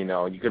fast. You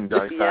couldn't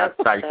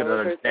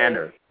understand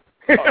her.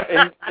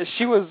 And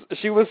she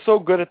was so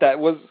good at that.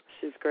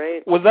 She's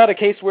great. Was that a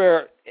case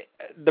where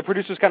the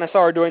producers kind of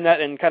saw her doing that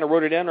and kind of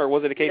wrote it in, or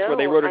was it a case where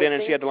they wrote it in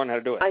and she had to learn how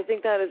to do it? I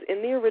think that is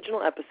in the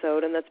original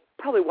episode, and that's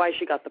probably why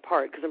she got the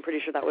part, because I'm pretty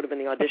sure that would have been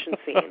the audition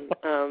scene.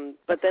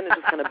 But then it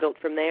just kind of built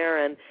from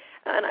there, and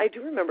I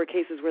do remember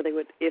cases where they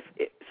would,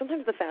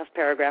 sometimes the fast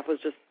paragraph was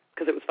just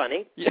because it was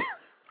funny. Yeah.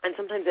 And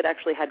sometimes it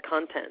actually had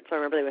content, so I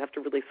remember they would have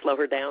to really slow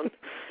her down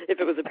if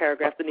it was a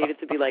paragraph that needed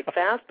to be like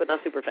fast, but not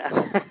super fast.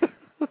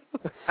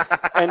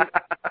 And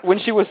when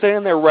she was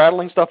standing there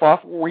rattling stuff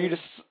off, were you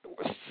just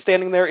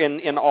standing there in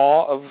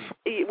awe of?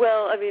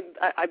 Well, I mean,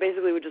 I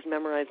basically would just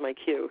memorize my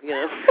cue,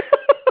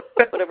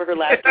 whatever her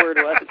last word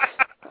was.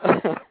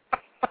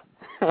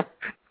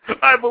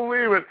 I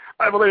believe it.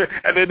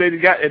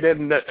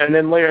 And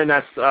then later in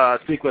that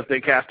sequence, they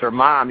cast her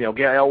mom, Gail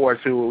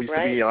Elworth, who used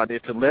to be on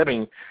It's a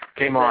Living,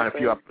 came on a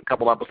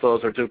couple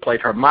episodes or two, played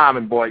her mom,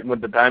 and boy,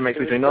 when the dynamics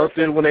between those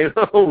two,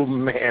 oh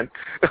man,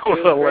 it was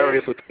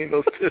hilarious between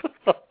those two.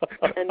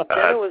 And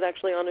Jenna was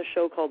actually on a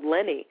show called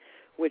Lenny,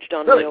 which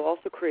Don Leo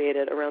also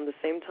created around the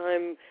same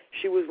time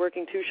she was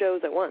working two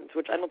shows at once,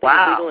 which I don't think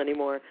is legal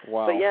anymore.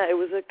 Wow. But yeah, it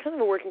was a kind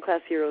of a working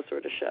class hero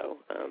sort of show.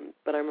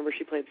 But I remember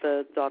she played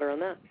the daughter on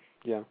that.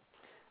 Yeah.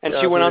 And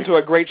she went on to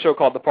a great show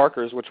called The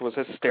Parkers, which was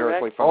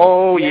hysterically fun.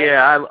 Oh,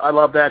 yeah. I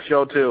love that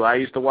show, too. I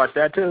used to watch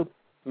that, too.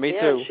 Me,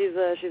 too. She's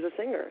a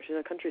singer. She's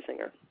a country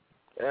singer.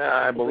 Yeah,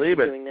 I believe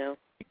it. Doing now.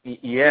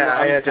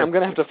 Yeah. I'm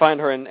going to have to find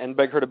her and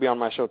beg her to be on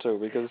my show, too,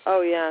 because...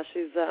 Oh, yeah.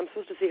 I'm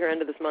supposed to see her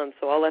end of this month,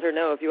 so I'll let her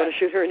know if you want to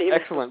shoot her an email.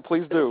 Excellent.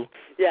 Please do.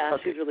 Yeah,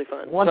 she's really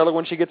fun. Tell her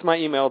when she gets my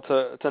email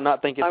to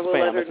not think it's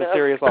spam. It's a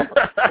serious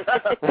offer.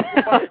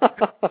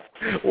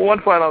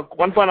 One final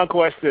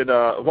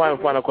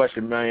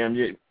question,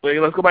 Mayim.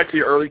 Let's go back to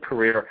your early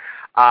career.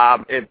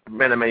 It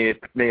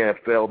may have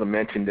failed to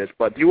mention this,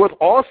 but you was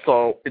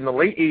also in the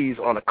late 80s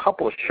on a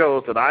couple of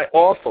shows that I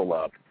also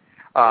loved.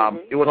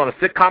 It was on a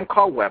sitcom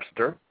called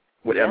Webster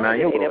with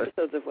Emmanuel Lewis.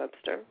 8 episodes of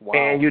Webster. Wow.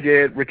 And you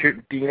did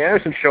Richard Dean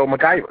Anderson's show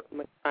MacGyver.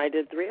 I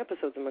did 3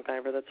 episodes of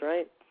MacGyver. That's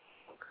right.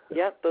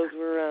 Yep, those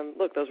were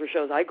those were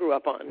shows I grew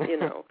up on. It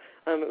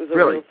was a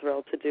real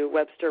thrill to do.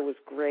 Webster was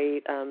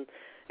great.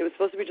 It was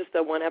supposed to be just a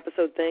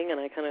 1-episode thing, and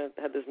I kind of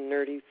had this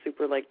nerdy,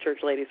 super church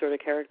lady sort of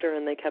character,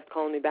 and they kept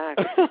calling me back,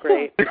 which was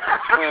great.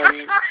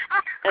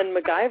 And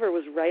MacGyver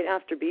was right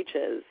after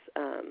Beaches.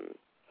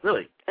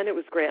 Really? And it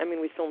was great. I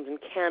mean, we filmed in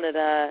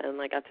Canada,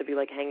 and I got to be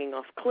hanging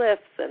off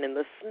cliffs and in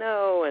the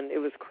snow, and it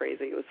was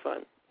crazy. It was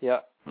fun. Yeah.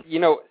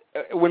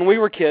 When we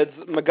were kids,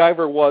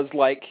 MacGyver was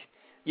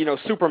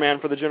Superman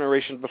for the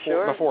generation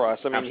before us.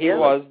 I mean, he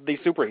was the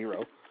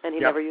superhero. And he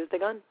never used a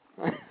gun.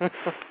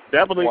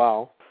 Definitely.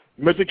 Wow.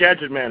 Mr.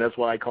 Gadget Man, that's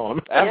what I call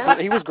him.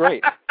 Absolutely. He was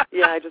great.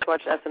 Yeah, I just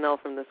watched SNL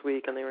from this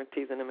week, and they were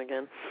teasing him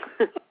again.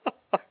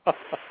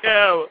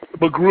 Yeah,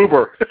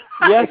 MacGruber.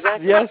 Yes,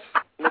 exactly. Yes.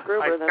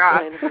 MacGruber, that's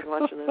right, if you're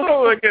watching it.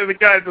 Oh, the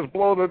guy just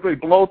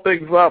blow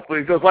things up.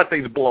 He just let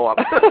things blow up.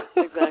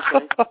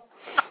 Exactly.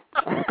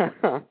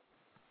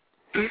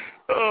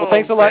 Well,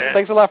 thanks a lot.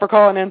 Thanks a lot for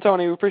calling in,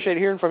 Tony. We appreciate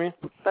hearing from you.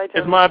 Bye, Tony.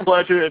 It's my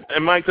pleasure,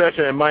 and my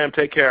pleasure, and Mayim,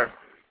 take care.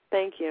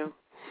 Thank you.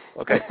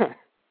 Okay.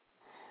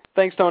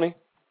 Thanks, Tony.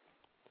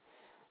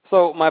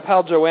 So my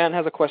pal Joanne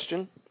has a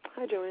question.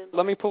 Hi, Joanne.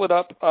 Let me pull it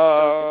up.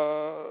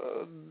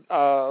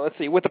 Let's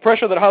see. With the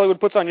pressure that Hollywood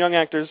puts on young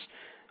actors,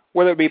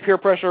 whether it be peer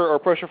pressure or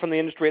pressure from the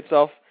industry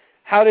itself,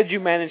 how did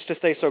you manage to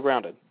stay so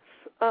grounded?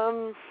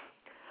 I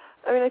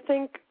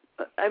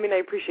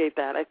appreciate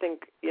that. I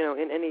think,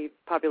 in any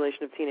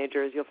population of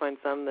teenagers, you'll find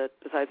some that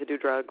decide to do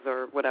drugs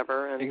or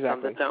whatever, and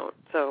some that don't.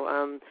 So,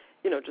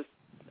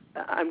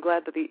 I'm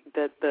glad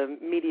that the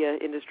media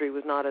industry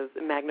was not as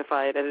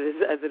magnified as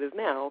it is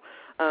now,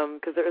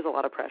 because there is a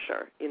lot of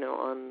pressure,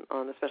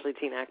 on especially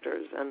teen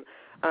actors. And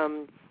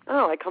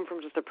I come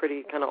from just a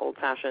pretty kind of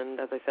old-fashioned,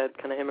 as I said,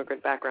 kind of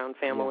immigrant background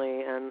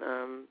family, and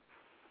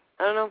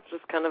I don't know,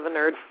 just kind of a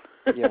nerd.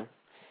 Yeah.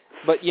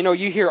 But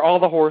you hear all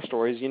the horror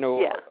stories,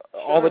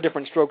 all the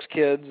different Strokes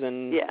kids,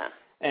 and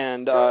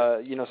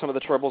some of the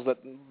troubles that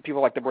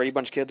people like the Brady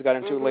Bunch kids got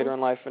into later in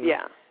life. And,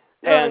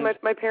 and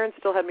my parents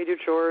still had me do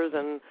chores,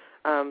 and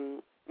I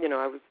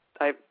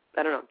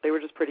don't know, they were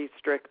just pretty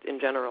strict in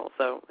general.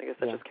 So I guess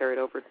that just carried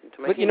over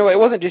to my. But it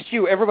wasn't just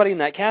you. Everybody in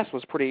that cast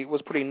was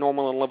pretty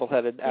normal and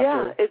level-headed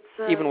after,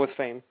 even with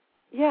fame.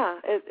 Yeah,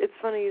 it's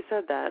funny you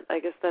said that.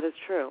 I guess that is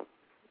true.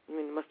 I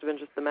mean, it must have been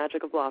just the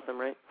magic of Blossom,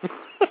 right?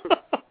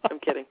 I'm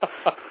kidding.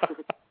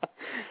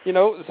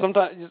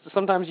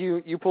 Sometimes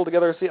you pull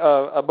together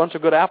a bunch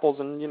of good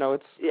apples, and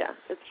it's. Yeah,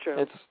 it's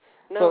true.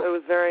 No, it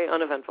was very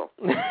uneventful.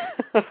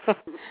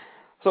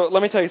 So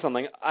let me tell you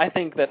something. I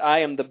think that I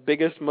am the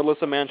biggest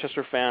Melissa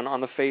Manchester fan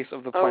on the face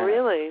of the planet. Oh,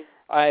 really?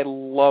 I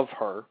love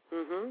her.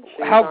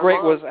 Mm-hmm. How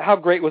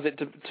great was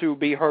it to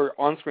be her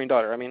on-screen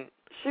daughter? I mean,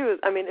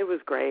 it was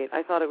great.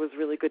 I thought it was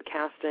really good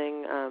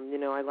casting.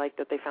 I liked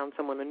that they found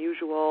someone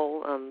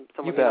unusual,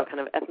 someone kind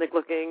of ethnic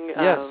looking.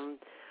 Yes.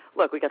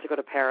 Look, we got to go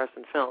to Paris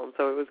and film,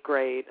 so it was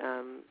great.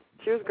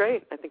 She was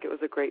great. I think it was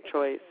a great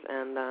choice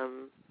and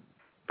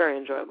very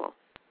enjoyable.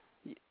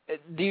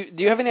 Do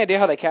you have any idea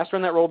how they cast her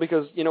in that role?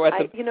 Because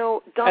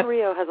Don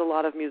Rio has a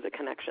lot of music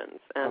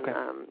connections, and okay.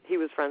 He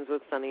was friends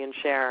with Sonny and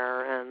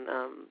Cher, and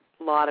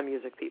a lot of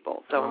music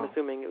people. So I'm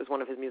assuming it was one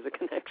of his music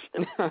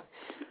connections.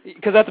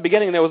 Because at the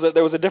beginning there was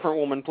a different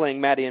woman playing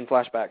Maddie in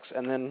flashbacks,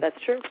 and then that's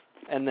true.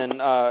 And then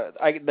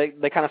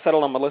they kind of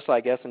settled on Melissa,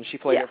 I guess, and she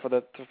played it for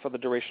the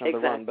duration of the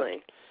run. But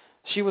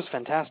she was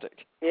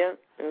fantastic. Yeah,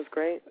 it was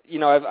great.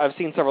 I've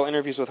seen several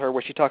interviews with her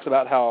where she talks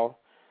about how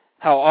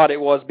odd it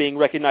was being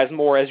recognized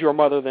more as your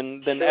mother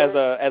than sure.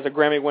 as a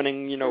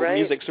Grammy-winning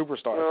music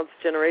superstar. Well, it's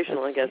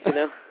generational, I guess.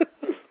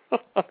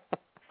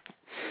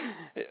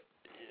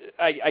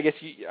 I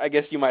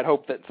guess you might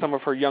hope that some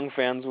of her young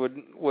fans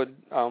would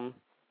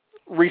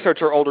research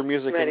her older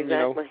music right, and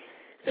exactly.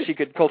 She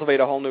could cultivate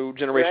a whole new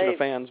generation right. of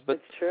fans.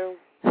 But it's true.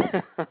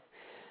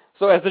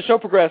 So as the show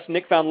progressed,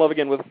 Nick found love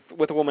again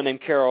with a woman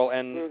named Carol,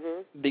 and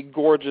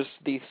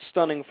the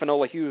stunning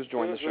Finola Hughes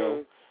joined the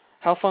show.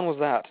 How fun was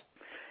that?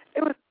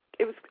 It was.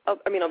 I'll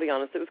be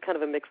honest. It was kind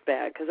of a mixed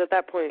bag because at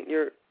that point,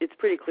 it's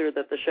pretty clear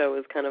that the show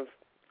is kind of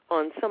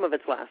on some of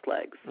its last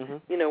legs.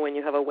 Mm-hmm. When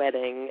you have a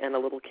wedding and a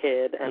little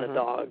kid and a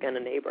dog and a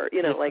neighbor,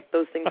 like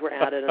those things were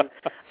added.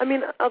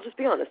 And I'll just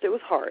be honest. It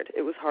was hard.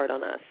 It was hard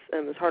on us,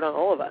 and it was hard on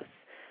all of us.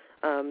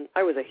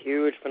 I was a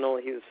huge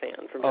Finola Hughes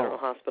fan from General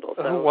Hospital.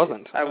 So who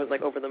wasn't? I was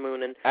like over the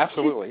moon, and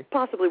absolutely, she's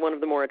possibly one of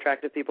the more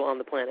attractive people on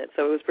the planet.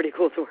 So it was pretty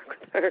cool to work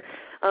with her.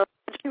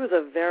 She was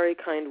a very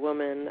kind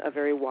woman, a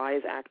very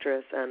wise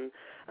actress, and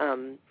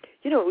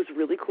it was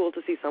really cool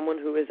to see someone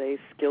who is a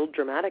skilled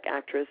dramatic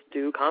actress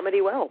do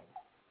comedy well.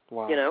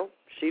 Wow.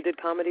 She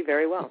did comedy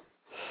very well.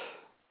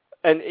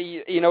 And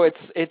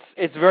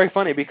it's very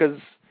funny because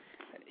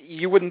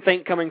you wouldn't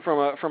think coming from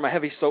a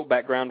heavy soap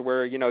background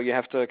where you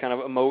have to kind of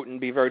emote and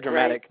be very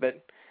dramatic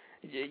that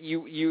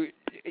you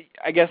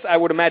I guess I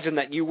would imagine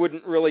that you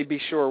wouldn't really be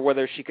sure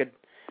whether she could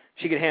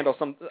handle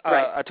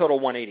a total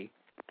 180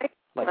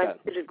 like that.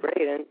 She did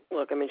great, and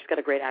look, she's got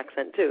a great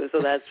accent too, so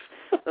that's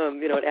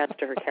it adds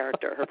to her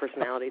character, her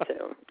personality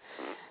too.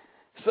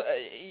 So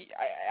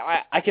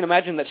I can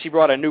imagine that she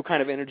brought a new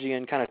kind of energy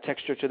and kind of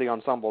texture to the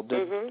ensemble.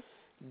 Did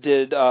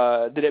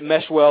it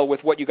mesh well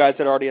with what you guys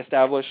had already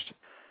established?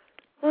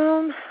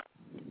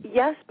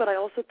 Yes, but I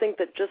also think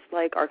that just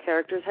like our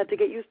characters had to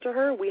get used to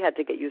her, we had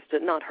to get used to,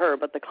 not her,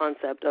 but the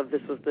concept of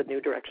this was the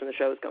new direction the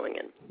show was going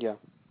in. Yeah.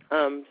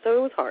 So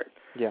it was hard.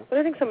 Yeah. But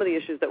I think some of the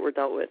issues that were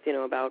dealt with,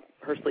 about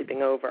her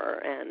sleeping over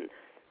and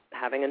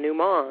having a new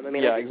mom, I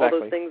think exactly. all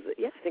those things,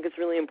 I think it's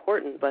really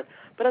important. But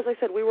as I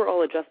said, we were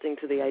all adjusting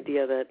to the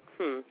idea that,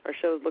 our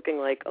show's looking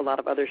like a lot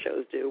of other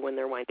shows do when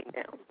they're winding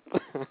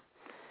down.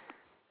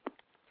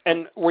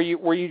 And were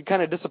you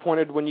kind of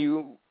disappointed when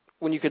you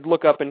could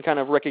look up and kind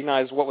of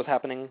recognize what was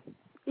happening?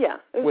 Yeah,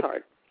 it was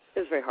hard. It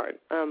was very hard.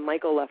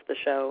 Michael left the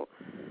show,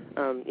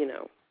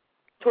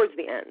 towards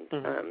the end,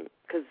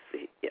 because,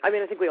 I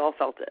think we all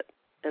felt it.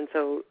 And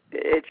so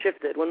it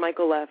shifted. When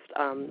Michael left,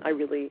 I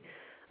really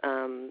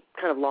kind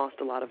of lost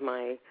a lot of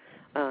my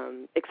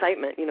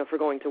excitement, for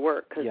going to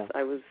work, because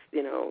I was,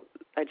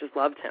 I just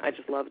loved him. I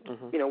just loved,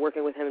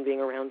 working with him and being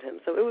around him.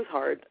 So it was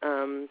hard.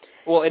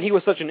 Well, and he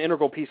was such an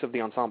integral piece of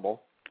the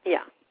ensemble.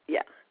 Yeah.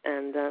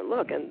 And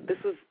look, and this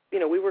was,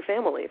 we were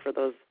family for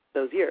those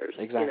years.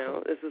 Exactly.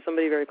 This was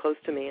somebody very close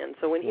to me. And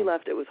so when he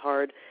left, it was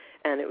hard,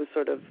 and it was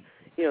sort of,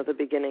 the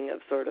beginning of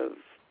sort of,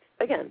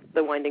 again,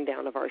 the winding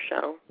down of our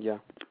show. Yeah.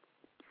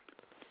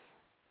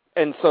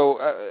 And so,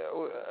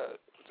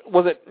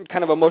 was it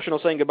kind of emotional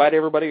saying goodbye to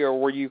everybody, or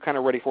were you kind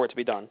of ready for it to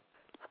be done?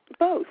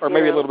 Both. Or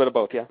maybe a little bit of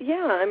both, yeah?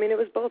 Yeah, it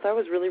was both. I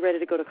was really ready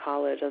to go to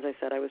college. As I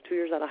said, I was 2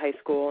 years out of high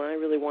school, and I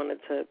really wanted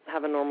to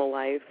have a normal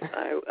life.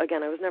 I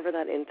was never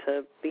that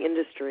into the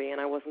industry, and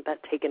I wasn't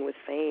that taken with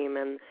fame,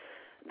 and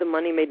the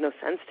money made no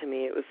sense to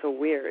me. It was so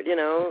weird,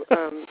 So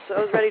I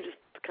was ready just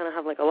to kind of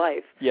have, like, a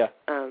life. Yeah.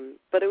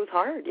 But it was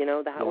hard,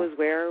 That was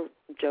where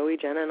Joey,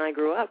 Jenna, and I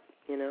grew up,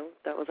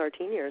 That was our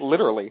teen years.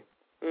 Literally.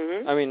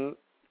 Mm-hmm.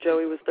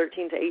 Joey was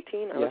 13 to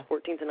 18, I was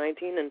 14 to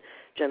 19, and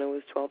Jenna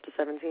was 12 to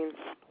 17.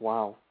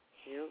 Wow.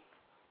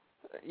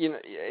 Yeah.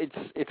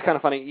 It's kind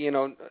of funny,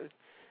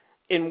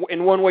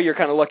 in one way you're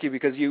kind of lucky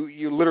because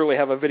you literally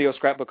have a video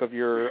scrapbook of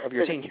your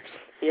teen years.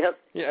 Yep.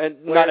 Yeah,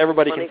 and not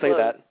everybody can say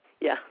that.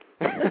 Yeah.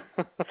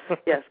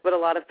 Yes, but a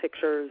lot of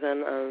pictures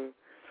and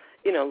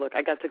look,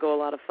 I got to go a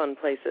lot of fun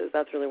places.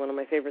 That's really one of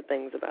my favorite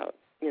things about,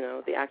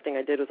 the acting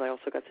I did was I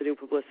also got to do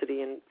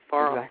publicity in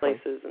far-off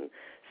places, and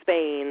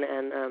Spain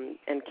and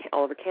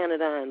all over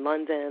Canada and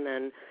London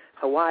and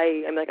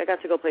Hawaii. I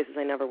got to go places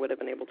I never would have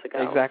been able to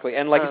go. Exactly,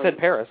 and like you said,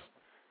 Paris.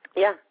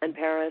 Yeah, and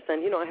Paris,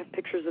 and, I have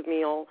pictures of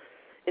me all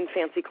in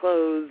fancy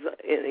clothes,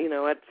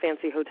 at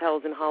fancy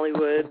hotels in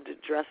Hollywood,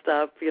 dressed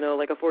up,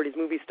 like a 40s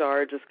movie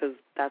star, just because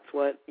that's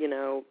what,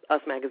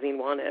 Us Magazine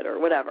wanted or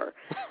whatever.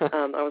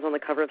 I was on the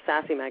cover of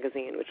Sassy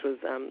Magazine, which was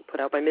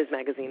put out by Ms.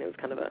 Magazine. It was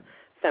kind of a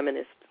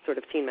feminist sort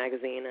of teen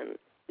magazine, and,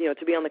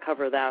 to be on the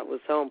cover of that was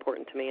so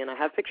important to me, and I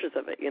have pictures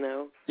of it,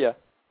 Yeah.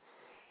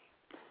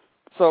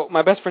 So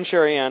my best friend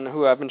Sherry Ann,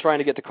 who I've been trying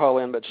to get to call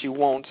in, but she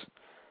won't,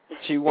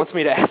 she wants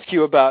me to ask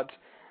you about,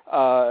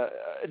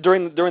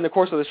 during the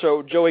course of the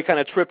show, Joey kind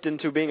of tripped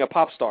into being a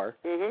pop star,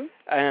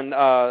 and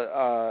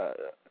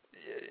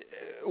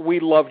we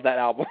loved that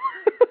album.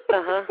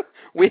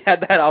 We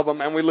had that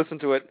album, and we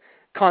listened to it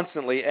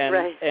constantly. And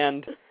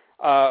and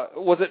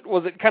was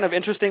it kind of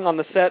interesting on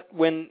the set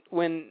when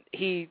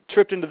he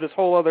tripped into this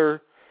whole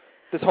other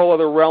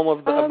realm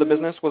of the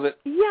business? Was it?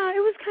 Yeah,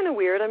 it was kind of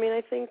weird. I mean,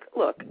 I think,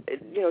 look,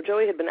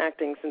 Joey had been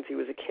acting since he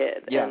was a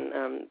kid,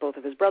 and both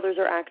of his brothers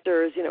are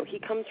actors. He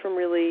comes from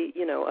really,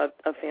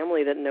 a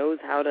family that knows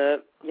how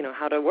to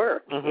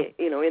work,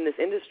 in this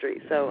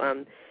industry.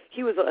 So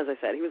he was, as I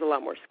said, he was a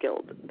lot more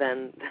skilled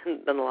than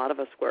a lot of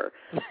us were.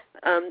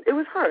 It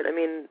was hard. I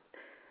mean,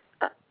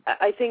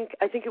 I think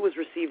it was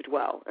received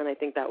well, and I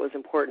think that was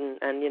important.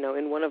 And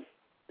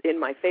in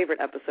my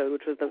favorite episode,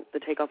 which was the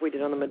takeoff we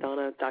did on the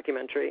Madonna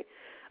documentary,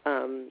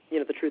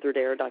 the Truth or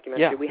Dare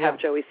documentary, we have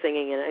Joey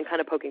singing and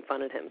kind of poking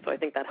fun at him. So I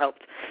think that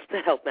helped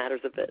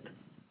matters a bit.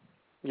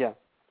 Yeah.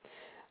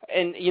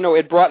 And,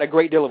 it brought a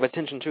great deal of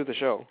attention to the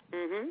show.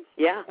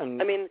 Yeah.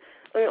 And I mean,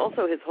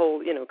 also his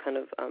whole, kind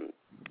of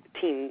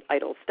teen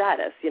idol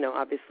status,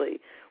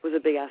 obviously was a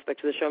big aspect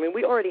to the show. I mean,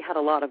 we already had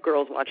a lot of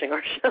girls watching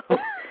our show.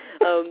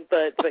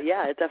 But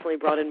yeah, it definitely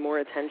brought in more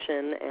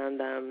attention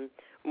and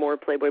more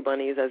Playboy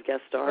bunnies as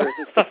guest stars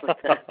and stuff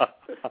like that.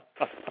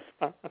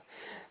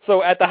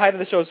 So at the height of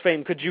the show's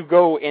fame, could you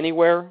go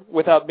anywhere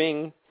without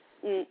being...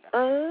 it's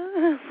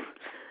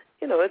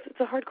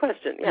a hard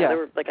question. Yeah, there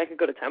were, I could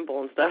go to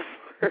Temple and stuff.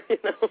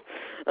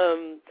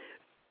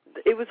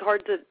 It was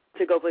hard to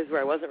go places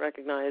where I wasn't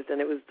recognized, and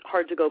it was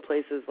hard to go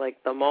places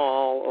like the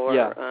mall or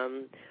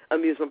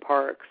amusement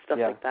parks, stuff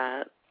like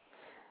that.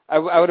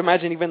 I would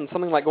imagine even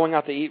something like going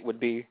out to eat would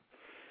be...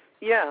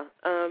 Yeah,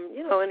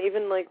 and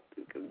even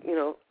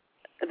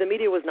the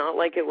media was not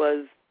like it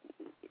was,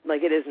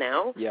 like it is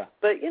now. Yeah.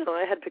 But,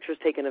 I had pictures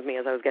taken of me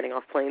as I was getting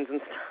off planes and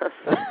stuff.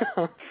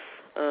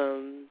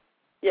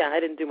 Yeah, I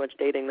didn't do much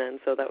dating then,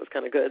 so that was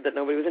kind of good that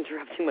nobody was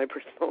interrupting my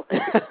personal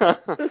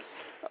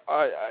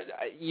life.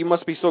 You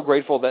must be so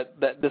grateful that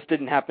this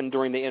didn't happen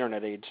during the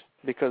Internet age,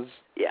 because...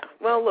 Yeah.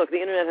 Well, look, the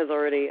Internet has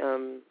already,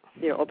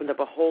 opened up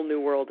a whole new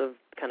world of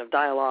kind of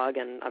dialogue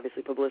and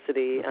obviously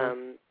publicity.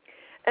 And,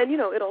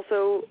 it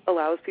also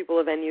allows people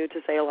a venue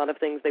to say a lot of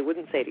things they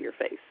wouldn't say to your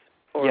face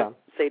or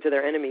say to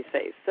their enemy's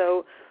face.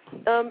 So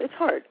it's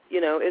hard.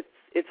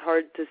 It's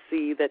hard to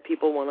see that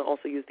people want to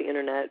also use the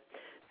Internet,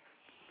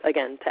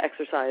 again, to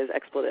exercise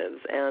expletives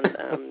and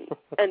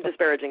and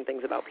disparaging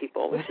things about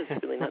people, which is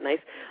really not nice.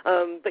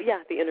 But,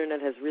 yeah, the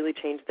Internet has really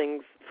changed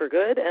things for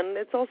good, and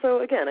it's also,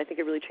 again, I think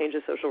it really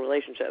changes social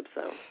relationships.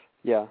 So.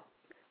 Yeah.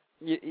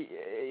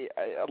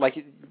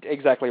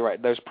 Exactly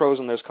right. There's pros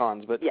and there's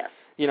cons, but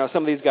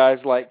some of these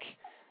guys like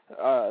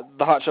the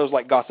hot shows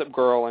like Gossip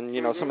Girl and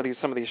some of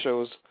these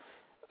shows.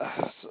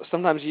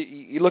 Sometimes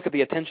you look at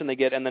the attention they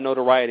get and the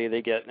notoriety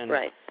they get, and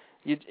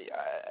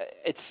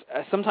it's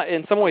sometimes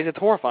in some ways it's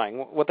horrifying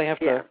what they have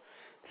to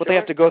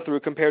go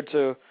through compared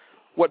to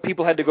what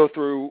people had to go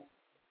through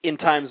in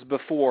times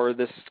before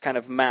this kind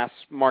of mass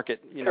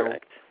market.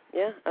 Correct.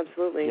 Yeah,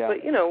 absolutely. Yeah.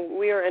 But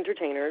we are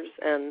entertainers,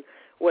 and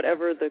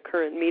whatever the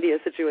current media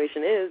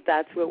situation is,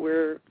 that's what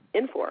we're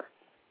in for.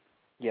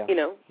 Yeah.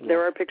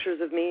 There are pictures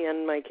of me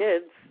and my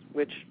kids,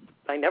 which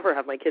I never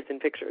have my kids in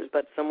pictures,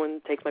 but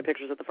someone takes my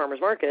pictures at the farmer's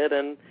market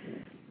and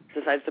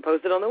decides to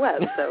post it on the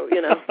web. So,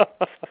 kind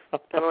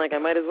of like I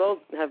might as well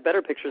have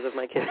better pictures of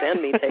my kids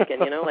and me taken,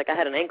 like I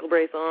had an ankle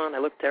brace on, I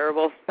looked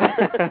terrible.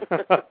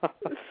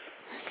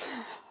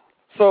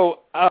 So,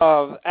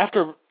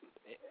 after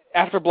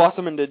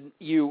Blossom ended,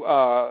 you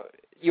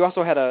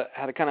also had a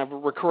kind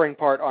of recurring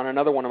part on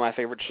another one of my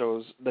favorite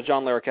shows, the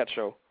John Larroquette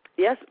Show.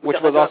 Yes. Which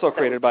was also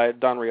created by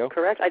Don Rio.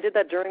 Correct. I did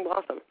that during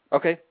Blossom.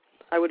 Okay.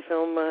 I would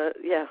film, I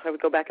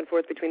would go back and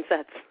forth between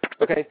sets.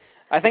 Okay.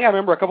 I think I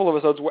remember a couple of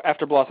episodes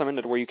after Blossom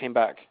ended where you came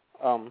back.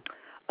 No,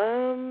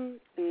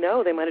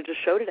 they might have just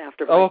showed it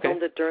after, but I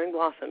filmed it during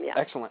Blossom, yeah.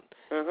 Excellent.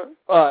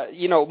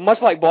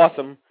 Much like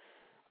Blossom,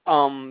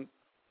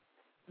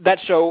 that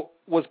show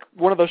was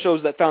one of those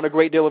shows that found a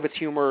great deal of its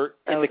humor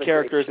in the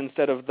characters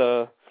instead of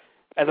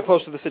as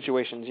opposed to the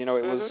situations.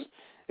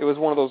 It was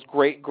one of those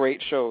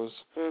great shows.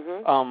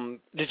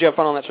 Did you have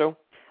fun on that show?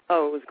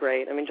 Oh, it was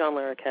great. I mean, John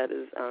Larroquette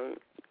is,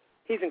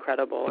 he's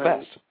incredible. The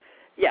best.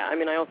 Yeah, I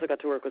mean, I also got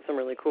to work with some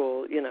really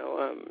cool,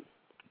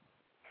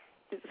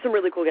 some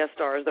really cool guest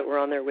stars that were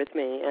on there with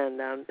me,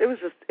 and it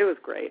was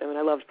great. I mean,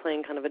 I loved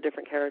playing kind of a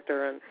different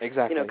character and,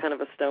 kind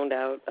of a stoned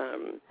out,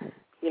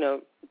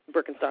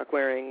 Birkenstock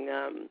wearing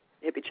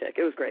hippie chick.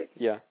 It was great.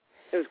 Yeah.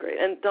 It was great.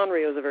 And Don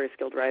Rio is a very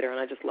skilled writer, and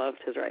I just loved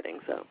his writing.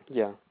 So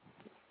yeah,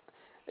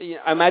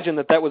 I imagine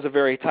that was a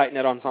very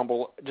tight-knit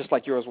ensemble, just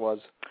like yours was.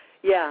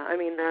 Yeah, I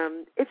mean,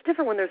 it's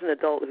different when there's an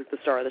adult who's the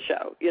star of the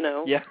show, you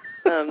know? Yeah.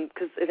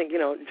 Because I think,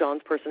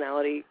 John's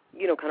personality,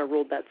 kind of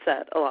ruled that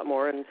set a lot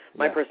more, and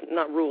my person,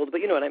 not ruled,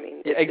 but you know what I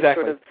mean. Yeah,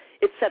 exactly.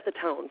 It set the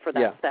tone for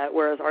that set,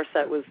 whereas our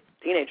set was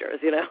teenagers,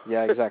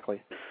 Yeah,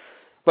 exactly.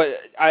 But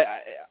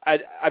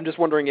I'm just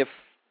wondering if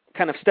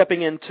kind of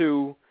stepping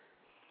into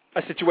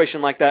a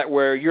situation like that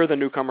where you're the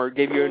newcomer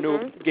gave you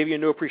a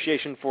new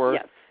appreciation for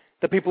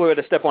the people who had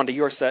to step onto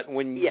your set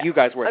when you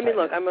guys were. I mean,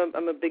 look, I'm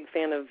a big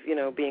fan of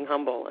being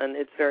humble, and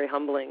it's very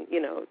humbling,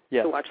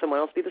 to watch someone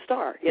else be the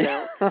star,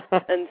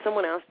 And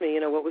someone asked me,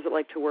 what was it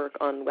like to work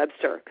on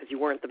Webster because you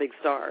weren't the big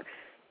star.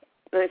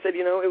 And I said,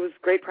 it was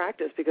great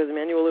practice because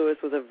Emmanuel Lewis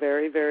was a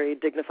very, very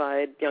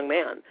dignified young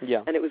man.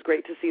 Yeah. And it was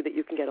great to see that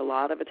you can get a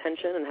lot of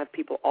attention and have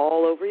people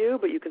all over you,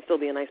 but you can still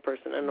be a nice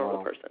person, a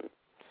normal person.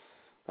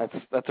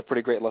 That's a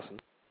pretty great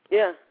lesson.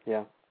 Yeah.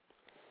 Yeah.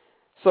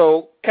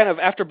 So kind of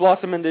after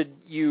Blossom ended,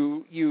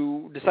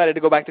 you decided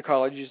to go back to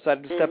college. You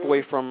decided to step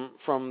away from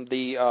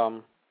the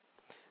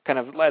kind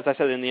of, as I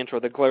said in the intro,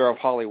 the glare of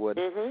Hollywood.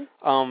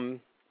 I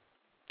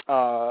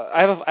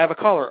have a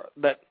caller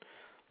that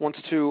wants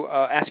to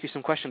ask you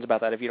some questions about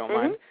that, if you don't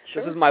mind.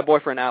 Sure. This is my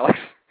boyfriend, Alex.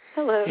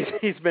 Hello.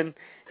 He's been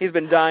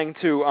dying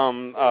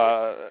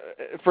to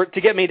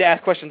get me to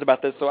ask questions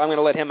about this, so I'm going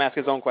to let him ask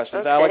his own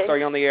questions. Okay. Alex, are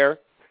you on the air?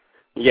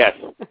 Yes.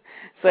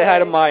 Say hi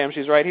to Mayim.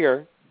 She's right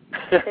here.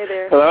 Hey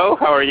there. Hello.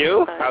 How are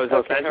you? How's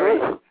Los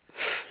Angeles?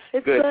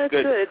 It's good.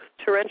 It's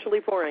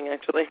torrentially pouring,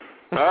 actually.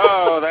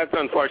 Oh, that's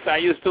unfortunate. I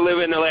used to live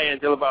in LA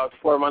until about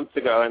 4 months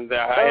ago, and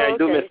I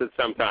do miss it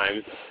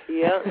sometimes.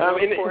 Yeah,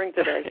 it's pouring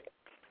today.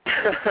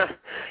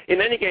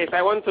 In any case,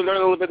 I wanted to learn a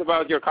little bit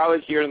about your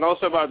college year and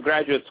also about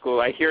graduate school.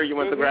 I hear you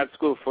went to grad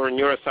school for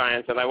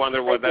neuroscience, and I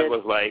wonder what that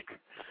was like.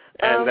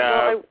 And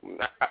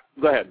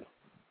go ahead.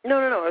 No.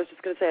 I was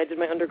just going to say I did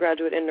my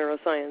undergraduate in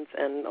neuroscience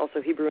and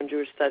also Hebrew and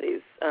Jewish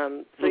studies.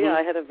 Yeah,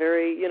 I had a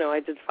very, I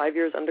did 5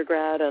 years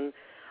undergrad, and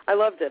I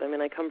loved it. I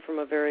mean, I come from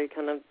a very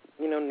kind of,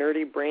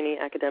 nerdy, brainy,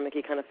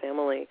 academic-y kind of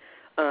family.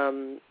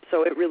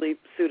 So it really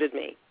suited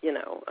me,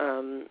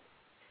 to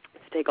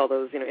take all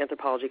those,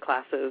 anthropology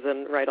classes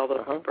and write all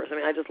those papers. I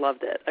mean, I just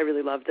loved it. I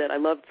really loved it. I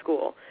loved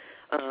school.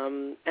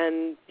 And,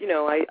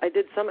 I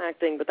did some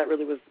acting, but that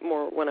really was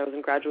more when I was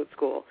in graduate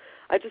school.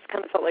 I just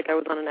kind of felt like I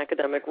was on an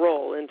academic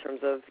roll in terms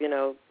of,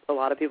 a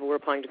lot of people were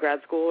applying to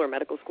grad school or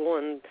medical school,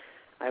 and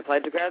I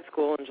applied to grad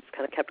school and just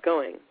kind of kept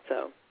going.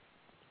 So.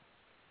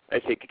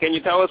 I see. Can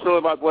you tell us a little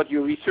about what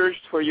you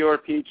researched for your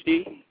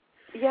PhD?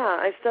 Yeah,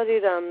 I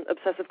studied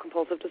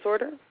obsessive-compulsive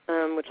disorder,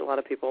 which a lot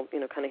of people,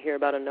 kind of hear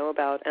about and know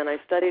about, and I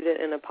studied it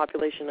in a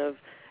population of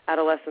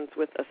adolescents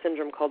with a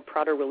syndrome called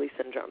Prader-Willi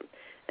syndrome,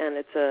 and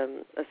it's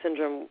a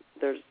syndrome.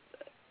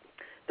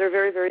 They're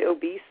very, very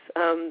obese.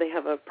 They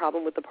have a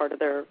problem with the part of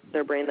their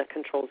brain that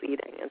controls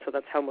eating, and so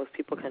that's how most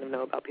people kind of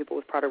know about people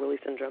with Prader-Willi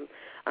syndrome.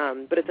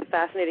 But it's a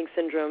fascinating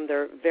syndrome.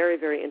 They're very,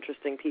 very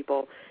interesting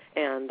people,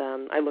 and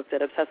I looked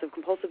at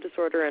obsessive-compulsive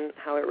disorder and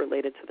how it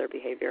related to their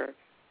behavior.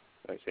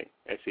 I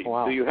see.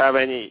 Wow. Do you have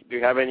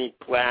any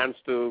plans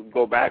to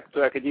go back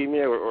to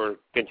academia or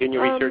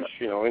continue research,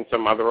 in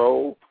some other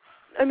role?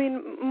 I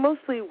mean,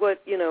 mostly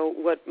what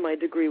my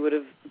degree would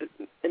have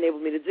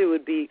enabled me to do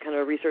would be kind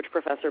of a research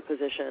professor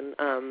position.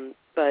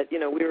 But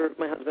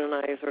my husband and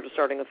I sort of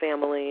starting a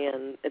family,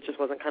 and it just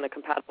wasn't kind of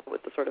compatible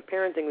with the sort of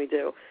parenting we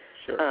do.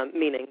 Sure.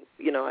 Meaning,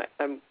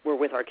 we're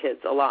with our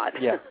kids a lot.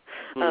 Yeah.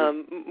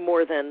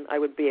 More than I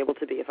would be able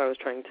to be if I was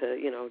trying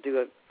to, do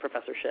a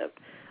professorship.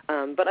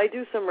 But I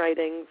do some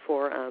writing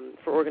for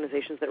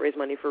organizations that raise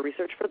money for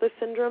research for this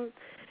syndrome,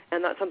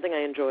 and that's something I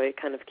enjoy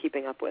kind of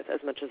keeping up with as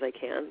much as I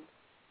can.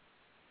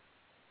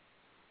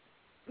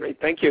 Great,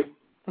 thank you.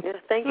 Yeah,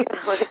 thank you,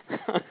 Alex.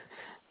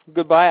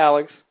 Goodbye,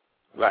 Alex.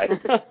 Bye.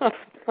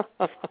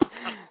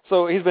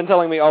 So he's been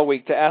telling me all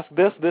week to ask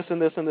this,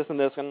 and this, and this, and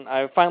this, and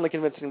I finally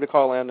convinced him to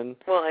call in and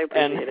I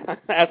appreciate it.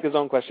 ask his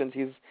own questions.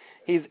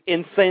 He's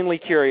insanely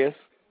curious.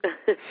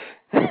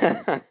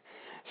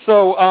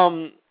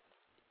 So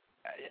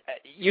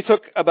you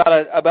took about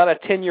a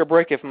 10-year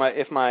break if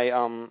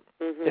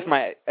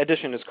my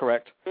addition is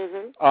correct.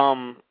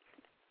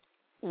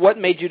 What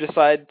made you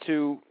decide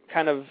to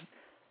kind of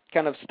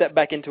step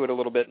back into it a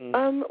little bit?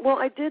 Well,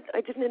 I did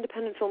an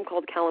independent film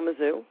called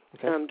Kalamazoo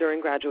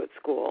during graduate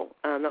school.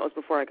 That was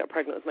before I got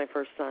pregnant with my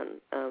first son.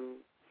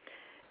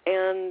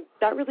 And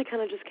that really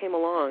kind of just came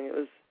along. It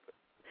was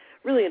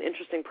really an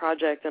interesting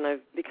project, and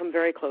I've become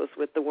very close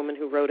with the woman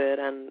who wrote it,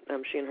 and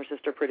she and her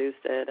sister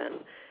produced it. And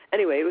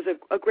anyway, it was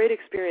a great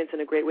experience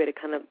and a great way to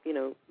kind of,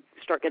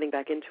 start getting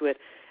back into it.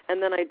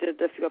 And then I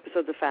did a few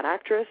episodes of Fat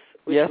Actress,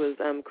 which was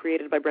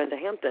created by Brenda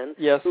Hampton,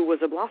 who was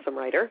a Blossom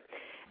writer.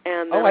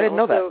 And I didn't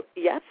know that.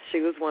 Yes, she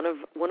was one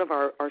of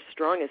our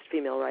strongest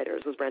female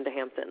writers, was Brenda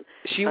Hampton.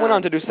 She went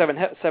on to do Seventh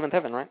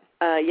Heaven, right?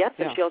 Yes,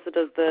 and she also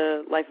does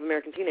the Life of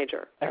American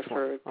Teenager as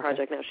her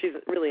project now. She's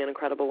really an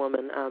incredible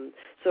woman.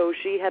 So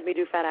she had me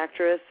do Fat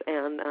Actress,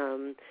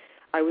 and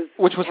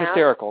Which was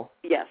hysterical.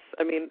 Yes,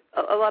 I mean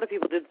a lot of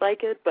people did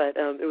like it, but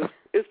it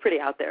was pretty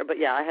out there. But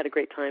yeah, I had a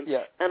great time.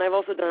 Yeah. And I've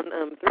also done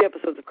 3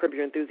 episodes of Curb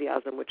Your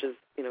Enthusiasm, which is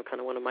kind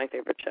of one of my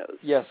favorite shows.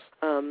 Yes.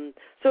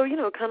 So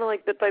kind of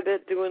like bit by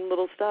bit doing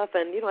little stuff,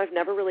 and I've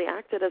never really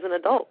acted as an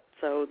adult,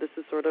 so this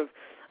is sort of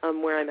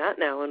where I'm at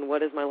now, and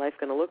what is my life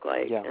going to look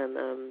like? Yeah. And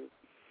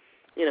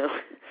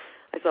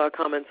I saw a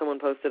comment someone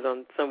posted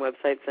on some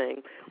website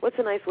saying, "What's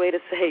a nice way to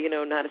say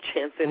not a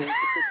chance in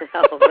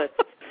hell?" But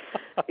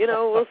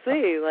we'll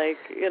see. Like,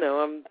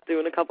 I'm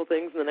doing a couple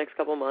things in the next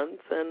couple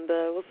months, and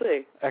we'll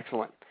see.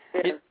 Excellent.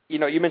 Yeah.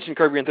 You mentioned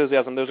Curb Your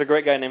Enthusiasm. There's a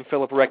great guy named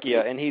Philip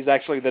Recchia, and he's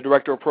actually the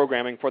director of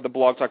programming for the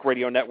Blog Talk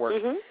Radio Network.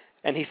 Mm-hmm.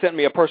 And he sent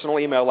me a personal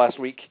email last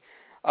week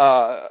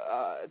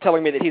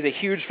telling me that he's a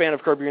huge fan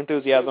of Curb Your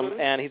Enthusiasm, mm-hmm.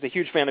 and he's a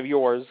huge fan of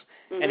yours,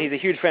 mm-hmm. and he's a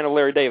huge fan of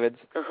Larry David's.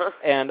 Uh-huh.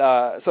 And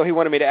so he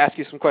wanted me to ask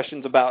you some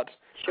questions about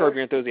Sure. Curb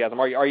Your Enthusiasm.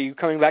 Are you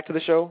coming back to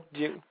the show?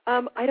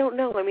 I don't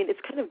know. I mean, it's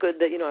kind of good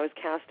that, I was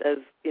cast as,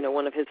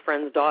 one of his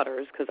friend's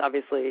daughters, because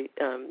obviously,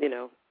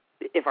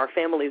 if our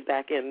family's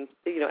back in,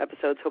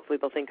 episodes, hopefully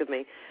they'll think of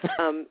me.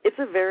 It's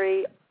a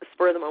very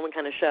spur-of-the-moment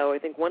kind of show. I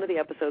think one of the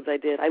episodes I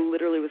did, I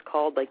literally was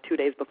called like 2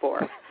 days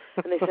before.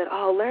 And they said,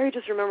 "Oh, Larry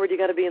just remembered you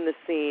got to be in this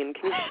scene.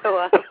 Can you show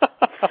up?"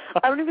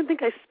 I don't even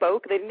think I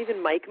spoke. They didn't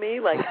even mic me.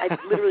 Like, I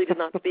literally did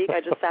not speak.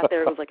 I just sat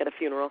there. It was like at a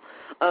funeral.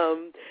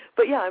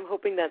 But yeah, I'm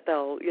hoping that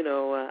they'll,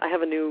 I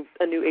have a new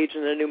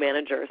agent and a new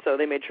manager, so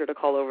they made sure to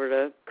call over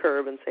to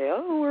Curb and say,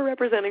 "Oh, we're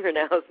representing her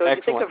now." So if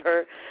you think of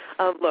her,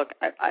 look,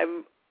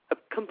 I'm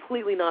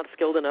completely not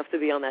skilled enough to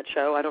be on that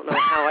show. I don't know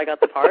how I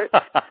got the part,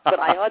 but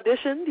I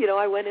auditioned.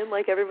 I went in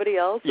like everybody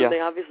else, and they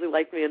obviously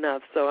liked me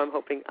enough. So I'm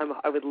hoping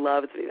I would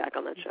love to be back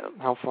on that show.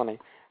 How funny!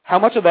 How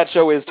much of that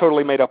show is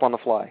totally made up on the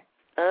fly?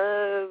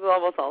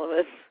 Almost all of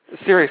it.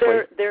 Seriously,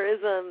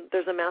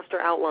 there's a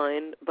master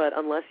outline, but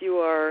unless you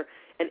are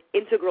an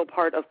integral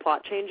part of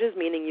plot changes,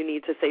 meaning you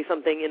need to say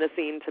something in a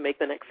scene to make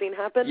the next scene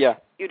happen,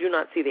 you do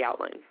not see the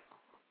outline.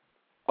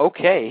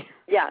 Okay.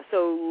 Yeah,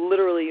 so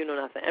literally you know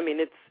nothing. I mean,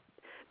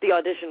 the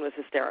audition was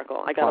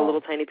hysterical. I got a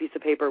little tiny piece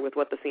of paper with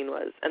what the scene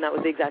was, and that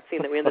was the exact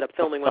scene that we ended up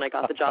filming when I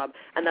got the job,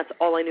 and that's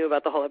all I knew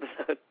about the whole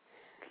episode.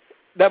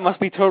 That must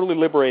be totally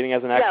liberating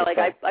as an actor. Yeah, like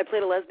I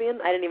played a lesbian.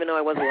 I didn't even know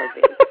I was a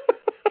lesbian.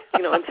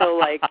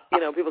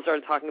 Until people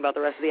started talking about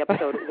the rest of the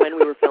episode when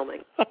we were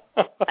filming.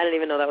 I didn't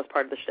even know that was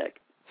part of the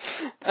shtick.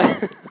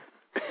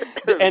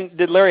 And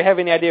did Larry have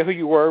any idea who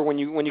you were when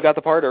you got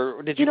the part,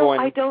 or did you go in?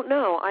 I don't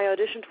know. I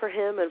auditioned for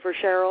him and for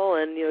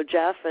Cheryl and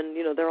Jeff,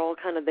 and they're all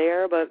kind of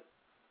there, but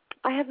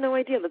I have no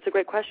idea. That's a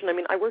great question. I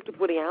mean, I worked with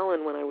Woody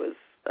Allen when I was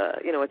a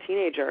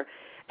teenager,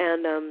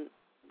 and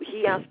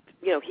he asked,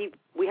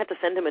 we had to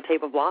send him a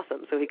tape of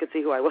Blossom so he could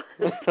see who I was.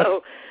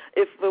 So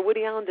if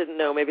Woody Allen didn't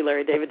know, maybe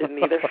Larry David didn't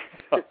either.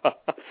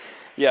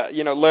 Yeah,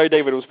 Larry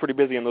David was pretty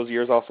busy in those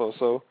years also,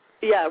 so.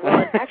 Yeah,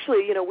 well,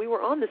 actually, we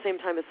were on the same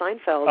time as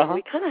Seinfeld. Uh-huh.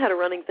 We kind of had a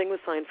running thing with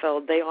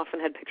Seinfeld. They often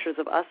had pictures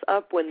of us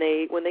up when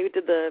they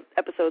did the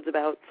episodes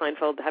about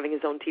Seinfeld having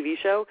his own TV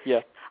show. Yeah.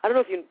 I don't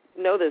know if you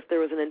know this. There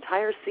was an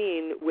entire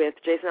scene with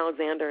Jason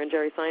Alexander and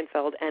Jerry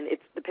Seinfeld, and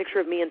it's the picture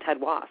of me and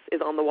Ted Wass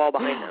is on the wall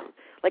behind them,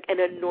 like an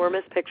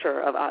enormous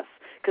picture of us,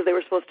 because they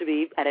were supposed to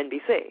be at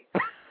NBC.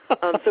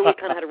 So we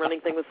kind of had a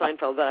running thing with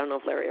Seinfeld, but I don't know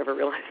if Larry ever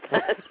realized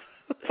that.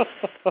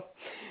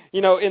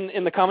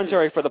 In the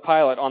commentary for the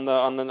pilot on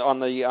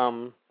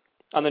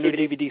the new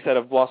DVD set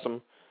of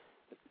Blossom,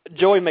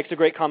 Joey makes a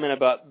great comment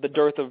about the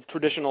dearth of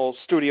traditional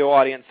studio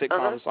audience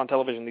sitcoms on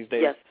television these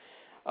days. Yes.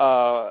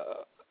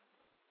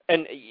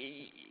 And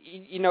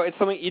it's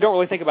something you don't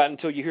really think about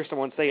until you hear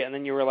someone say it, and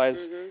then you realize,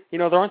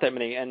 there aren't that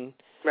many. And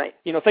right.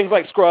 Things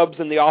like Scrubs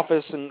and The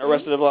Office and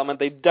Arrested Development,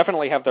 they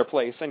definitely have their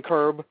place. And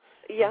Curb,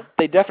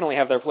 they definitely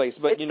have their place.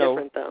 But it's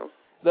different, though.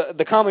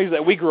 The comedies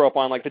that we grew up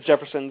on, like The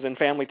Jeffersons and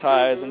Family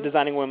Ties and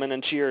Designing Women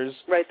and Cheers.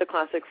 Right, the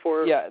classic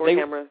four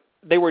camera.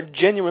 They were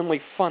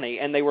genuinely funny,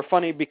 and they were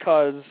funny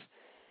because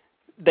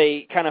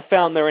they kind of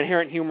found their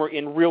inherent humor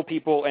in real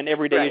people and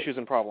everyday issues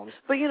and problems.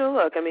 But,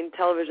 look, I mean,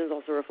 television is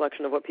also a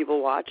reflection of what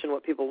people watch and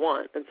what people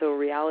want, and so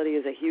reality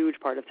is a huge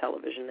part of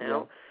television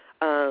now.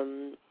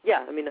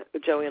 Yeah, I mean,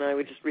 Joey and I,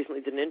 we just recently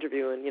did an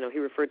interview, and, he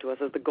referred to us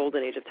as the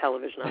golden age of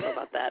television. I don't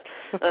know about that.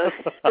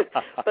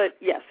 But,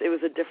 yes, it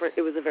was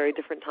a very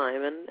different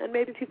time, and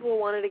maybe people will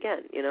want it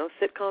again.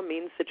 Sitcom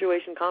means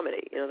situation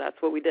comedy. That's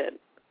what we did.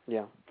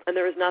 Yeah. And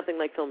there is nothing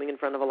like filming in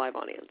front of a live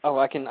audience. Oh,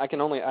 I can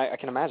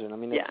imagine. I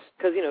mean,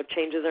 because,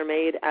 changes are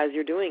made as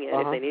you're doing it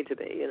if they need to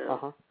be,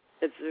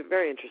 It's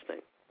very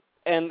interesting.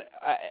 And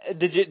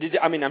did you,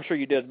 I mean, I'm sure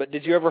you did, but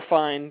did you ever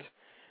find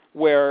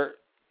where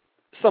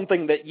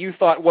something that you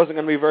thought wasn't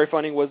going to be very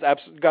funny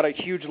got a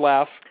huge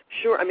laugh?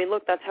 Sure. I mean,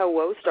 look, that's how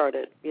Woe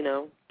started,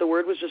 The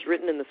word was just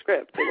written in the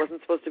script. It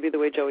wasn't supposed to be the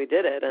way Joey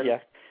did it. And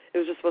it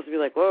was just supposed to be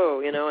like,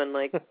 whoa, and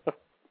like,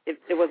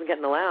 it wasn't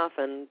getting a laugh.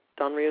 And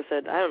Don Rio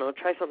said, I don't know,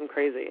 try something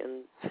crazy.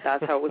 And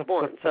that's how it was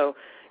born. So,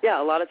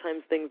 yeah, a lot of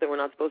times things that were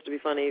not supposed to be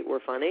funny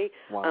were funny.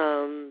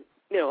 Wow.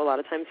 A lot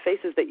of times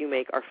faces that you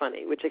make are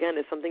funny, which, again,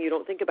 is something you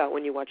don't think about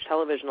when you watch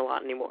television a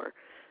lot anymore.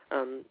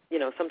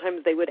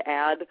 Sometimes they would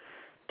add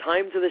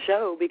time to the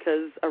show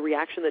because a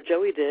reaction that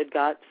Joey did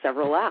got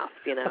several laughs,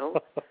 you know.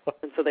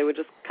 And so they would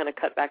just kind of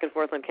cut back and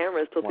forth on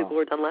cameras till people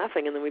were done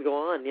laughing, and then we'd go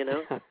on, you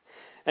know.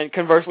 And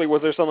conversely,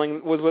 was there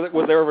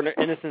ever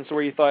an instance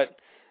where you thought,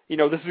 you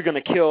know, this is going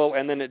to kill,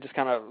 and then it just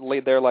kind of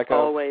laid there like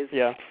always.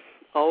 Yeah.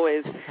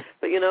 Always.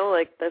 But, you know,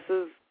 like, this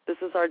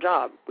is our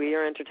job. We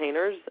are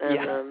entertainers,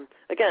 and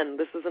again,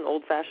 this is I'm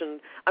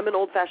an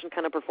old-fashioned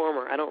kind of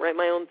performer. I don't write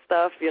my own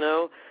stuff, you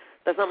know.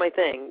 That's not my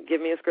thing. Give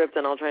me a script,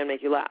 and I'll try and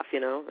make you laugh, you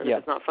know. And if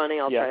it's not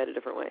funny, I'll try it a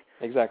different way.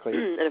 Exactly.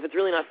 And if it's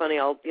really not funny,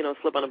 I'll, you know,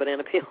 slip on a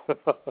banana peel.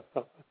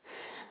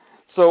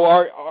 So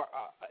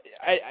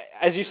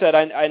as you said,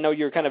 I know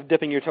you're kind of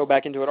dipping your toe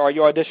back into it. Are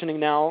you auditioning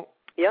now?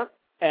 Yep.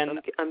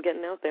 And I'm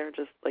getting out there,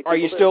 just like. Are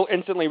you still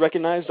instantly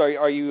recognized?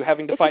 Are you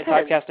having to fight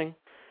typecasting?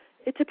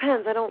 It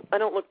depends. I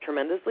don't look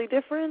tremendously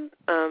different.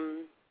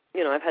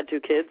 You know, I've had 2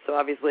 kids, so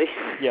obviously,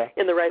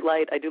 in the right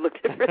light, I do look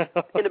different.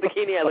 In a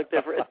bikini, I look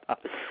different.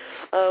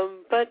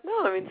 But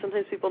no, I mean,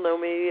 sometimes people know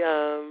me.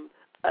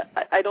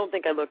 I don't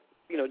think I look,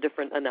 you know,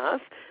 different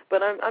enough,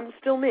 but I'm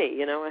still me.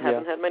 You know, I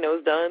haven't had my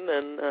nose done,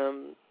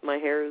 and my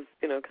hair is,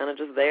 you know, kind of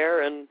just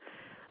there, and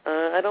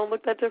I don't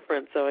look that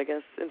different. So I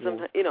guess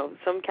you know,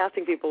 some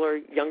casting people are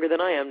younger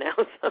than I am now.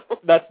 So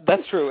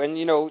that's true. And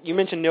you know, you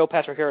mentioned Neil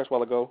Patrick Harris a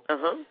while ago.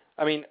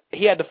 I mean,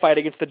 he had to fight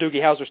against the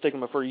Doogie Howser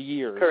stigma for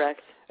years.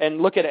 Correct.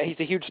 And look at it, he's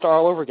a huge star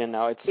all over again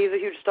now. He's a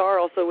huge star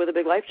also with a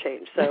big life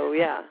change. So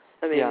yeah,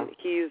 I mean,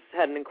 he's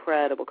had an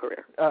incredible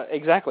career.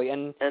 Exactly,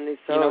 and he's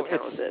so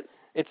talented.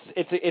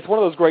 It's one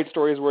of those great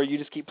stories where you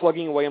just keep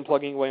plugging away and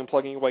plugging away and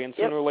plugging away, and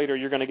sooner or later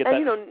you're going to get that. And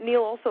you know,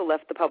 Neil also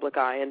left the public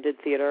eye and did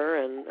theater,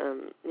 and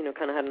you know,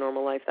 kind of had a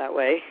normal life that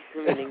way,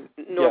 meaning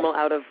normal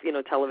out of, you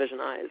know, television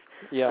eyes.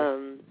 Yeah.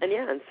 And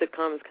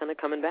sitcom is kind of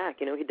coming back.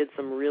 You know, he did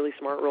some really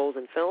smart roles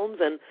in films,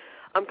 and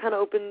I'm kind of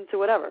open to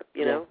whatever.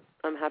 You know,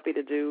 I'm happy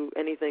to do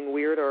anything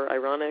weird or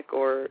ironic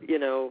or, you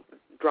know,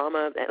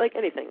 drama, like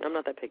anything. I'm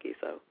not that picky,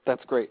 so.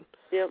 That's great.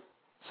 Yeah.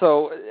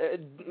 So,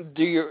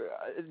 do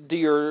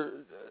your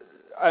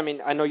I mean,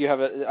 I know you have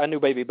a new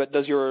baby, but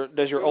does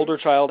your older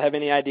child have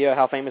any idea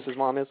how famous his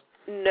mom is?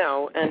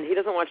 No, and he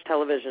doesn't watch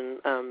television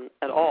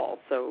at all.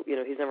 So, you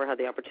know, he's never had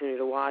the opportunity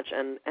to watch.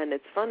 And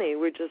it's funny,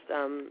 we're just,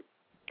 I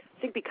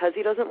think because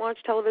he doesn't watch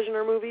television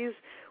or movies,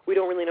 we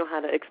don't really know how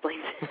to explain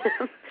to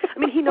him. I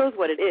mean, he knows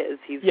what it is.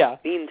 He's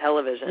seen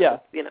television,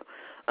 you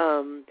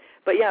know.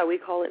 But, yeah, we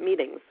call it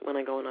meetings when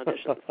I go on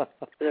auditions.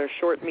 They're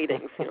short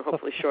meetings, you know,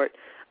 hopefully short.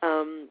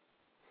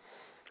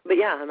 But,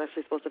 yeah, I'm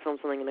actually supposed to film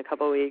something in a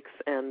couple of weeks,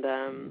 and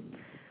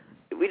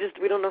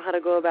we don't know how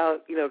to go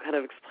about, you know, kind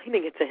of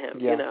explaining it to him,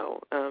 you know.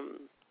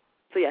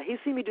 So, yeah, he's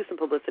seen me do some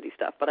publicity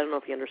stuff, but I don't know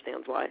if he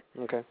understands why.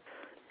 Okay.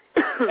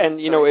 And,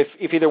 you know, if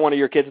either one of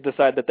your kids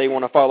decide that they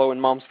want to follow in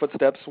Mom's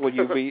footsteps, will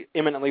you be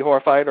imminently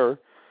horrified? Or?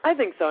 I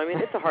think so. I mean,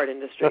 it's a hard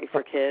industry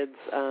for kids.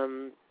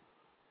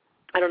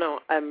 I don't know.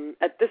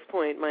 At this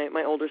point,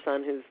 my older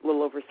son, who's a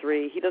little over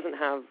 3, he doesn't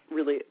have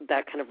really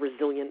that kind of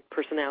resilient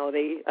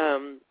personality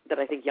that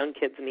I think young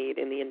kids need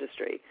in the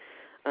industry.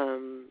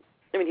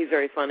 I mean, he's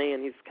very funny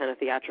and he's kind of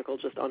theatrical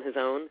just on his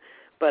own.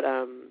 But,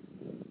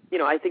 you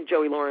know, I think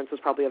Joey Lawrence was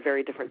probably a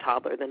very different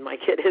toddler than my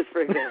kid is,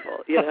 for example,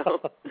 you know.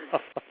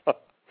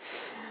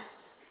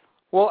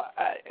 Well,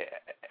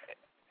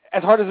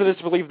 as hard as it is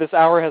to believe, this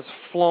hour has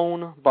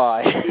flown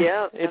by.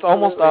 Yeah, it's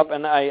almost up,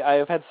 and I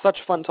have had such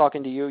fun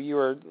talking to you.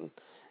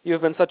 You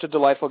have been such a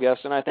delightful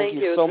guest, and I thank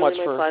you so much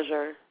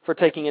for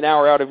taking an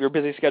hour out of your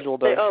busy schedule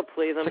oh,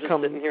 please, I'm just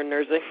sitting here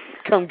nursing.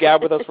 Come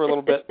gab with us for a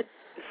little bit.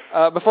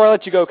 Before I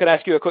let you go, could I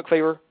ask you a quick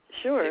favor?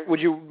 Sure.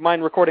 Would you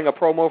mind recording a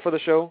promo for the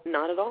show?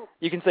 Not at all.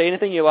 You can say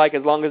anything you like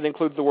as long as it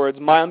includes the words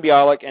Mayim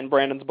Bialik and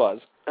Brandon's Buzz.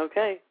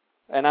 Okay.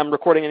 And I'm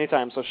recording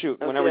anytime, so shoot,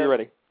 whenever you're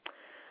ready.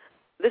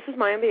 This is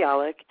Mayim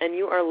Bialik, and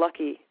you are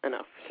lucky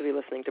enough to be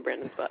listening to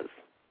Brandon's Buzz.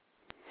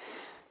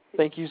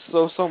 Thank you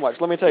so much.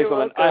 Let me tell you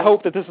something. Welcome. I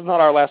hope that this is not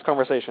our last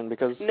conversation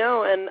because...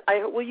 No, and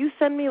will you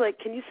send me,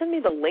 can you send me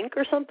the link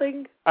or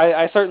something?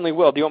 I certainly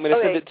will. Do you want me to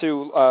send it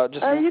to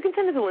just... You can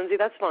send it to Lindsay.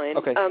 That's fine.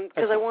 Okay.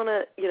 Because I want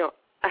to, you know,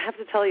 I have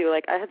to tell you,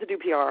 I had to do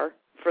PR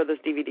for this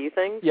DVD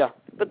thing. Yeah.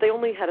 But they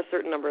only had a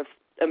certain number of,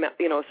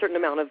 a certain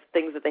amount of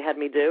things that they had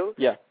me do.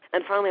 Yeah.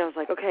 And finally I was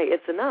like, okay,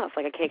 it's enough.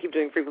 I can't keep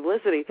doing free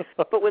publicity.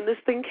 But when this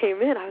thing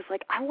came in, I was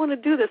like, I want to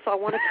do this, so I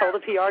want to tell the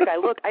PR guy,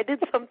 look, I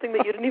did something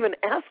that you didn't even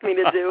ask me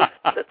to do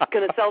that's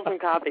going to sell some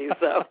copies.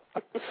 So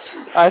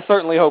I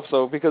certainly hope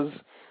so because,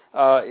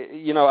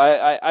 you know,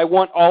 I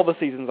want all the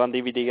seasons on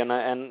DVD, and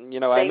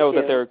I know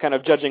that they're kind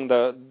of judging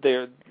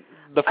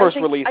the first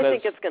release. I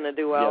think it's going to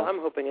do well. Yeah. I'm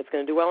hoping it's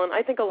going to do well, and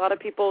I think a lot of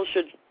people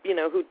should, you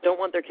know, who don't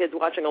want their kids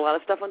watching a lot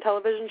of stuff on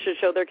television should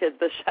show their kids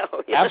this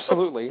show.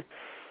 Absolutely.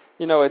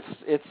 You know, it's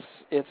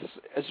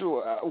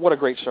what a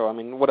great show. I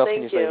mean, what else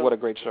can you say? What a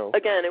great show.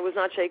 Again, it was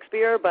not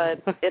Shakespeare,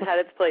 but it had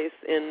its place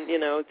in, you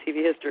know,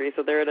 TV history,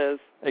 so there it is.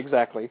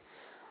 Exactly.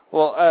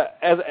 Well,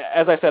 as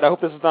I said, I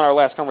hope this is not our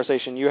last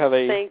conversation. You have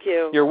Thank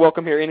you. You're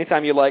welcome here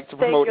anytime you like to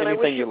promote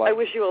anything you like. I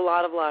wish you a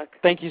lot of luck.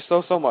 Thank you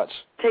so much.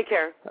 Take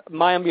care.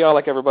 Mayim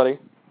Bialik, everybody.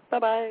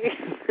 Bye-bye.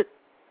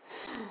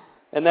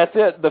 And that's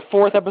it. The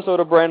 4th episode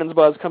of Brandon's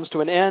Buzz comes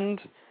to an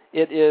end.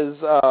 It is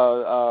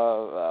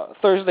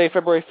Thursday,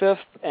 February 5th,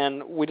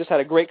 and we just had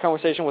a great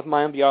conversation with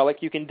Mayim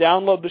Bialik. You can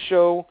download the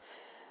show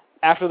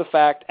after the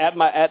fact at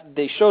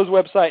the show's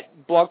website,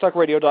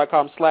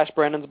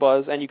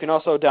 blogtalkradio.com/Brandon'sBuzz, and you can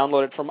also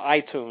download it from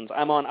iTunes.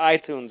 I'm on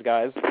iTunes,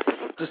 guys.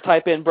 Just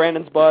type in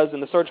Brandon's Buzz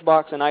in the search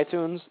box in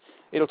iTunes.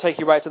 It'll take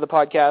you right to the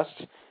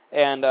podcast,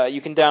 and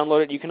you can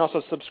download it. You can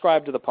also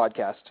subscribe to the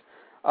podcast.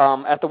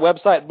 At the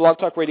website,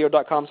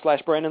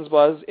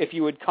 blogtalkradio.com/Brandon'sBuzz. If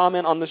you would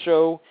comment on the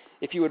show,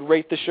 if you would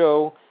rate the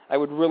show, I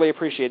would really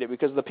appreciate it,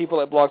 because the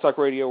people at Blog Talk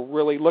Radio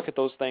really look at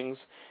those things,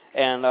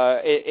 and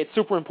it's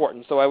super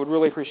important. So I would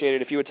really appreciate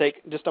it if you would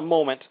take just a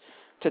moment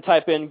to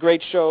type in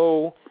great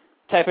show,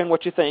 type in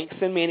what you think,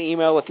 send me an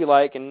email if you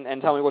like,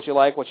 and tell me what you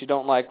like, what you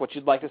don't like, what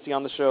you'd like to see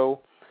on the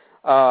show.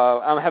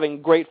 I'm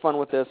having great fun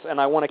with this,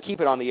 and I want to keep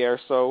it on the air,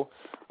 so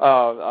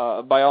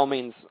by all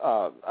means,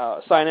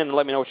 sign in and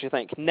let me know what you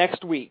think.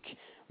 Next week,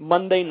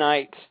 Monday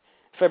night,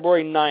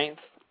 February 9th,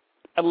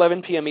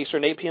 11 p.m.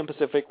 Eastern, 8 p.m.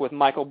 Pacific, with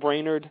Michael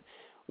Brainerd.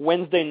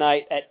 Wednesday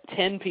night at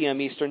 10 p.m.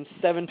 Eastern,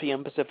 7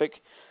 p.m. Pacific,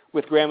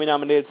 with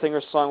Grammy-nominated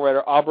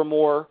singer-songwriter Aubrey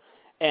Moore.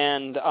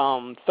 And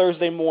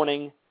Thursday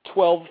morning,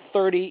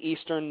 12:30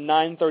 Eastern,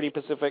 9:30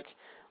 Pacific,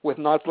 with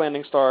Knots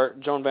Landing star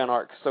Joan Van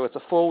Ark. So it's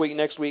a full week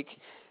next week,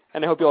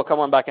 and I hope you all come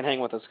on back and hang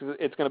with us, because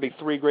it's going to be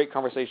 3 great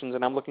conversations,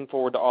 and I'm looking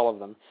forward to all of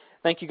them.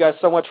 Thank you guys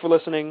so much for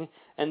listening,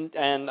 and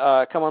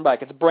come on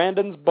back. It's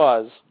Brandon's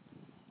Buzz.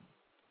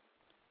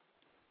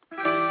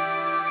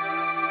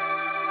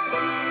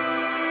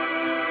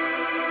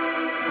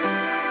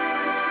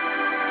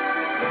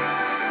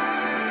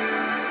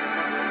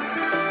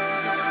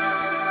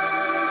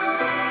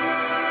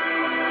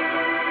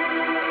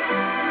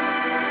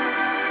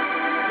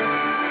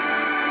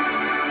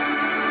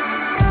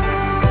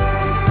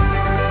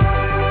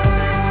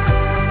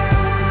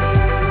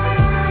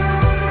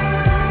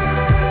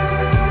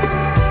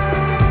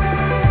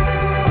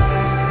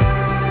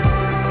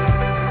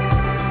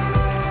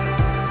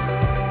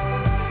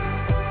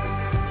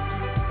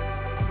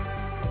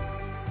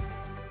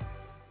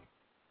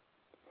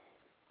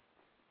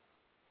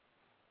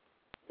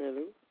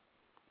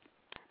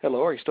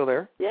 Hello, are you still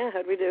there? Yeah,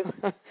 how'd we do?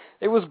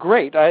 It was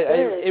great.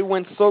 It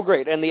went so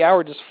great, and the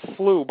hour just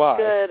flew by.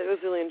 Good, it was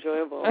really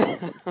enjoyable.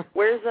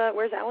 Where's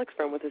Alex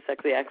from with his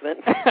sexy accent?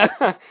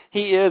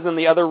 He is in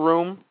the other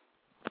room,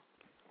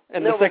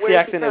 and the sexy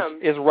accent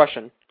is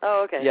Russian.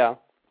 Oh, okay. Yeah.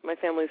 My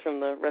family's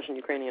from the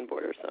Russian-Ukrainian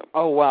border, so.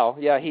 Oh, wow.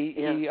 Yeah,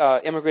 he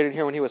immigrated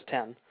here when he was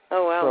 10.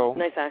 Oh, wow. So,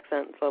 nice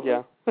accent. It's lovely.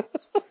 Yeah.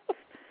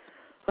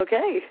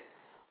 Okay.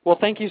 Well,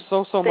 thank you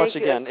so much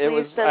again.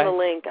 Please send the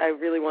link. I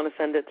really want to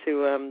send it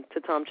to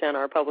Tom Chen,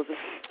 our publicist.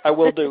 I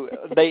will do.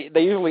 They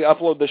usually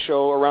upload the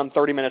show around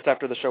 30 minutes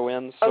after the show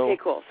ends. So. Okay,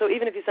 cool. So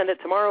even if you send it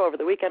tomorrow, over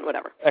the weekend,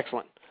 whatever.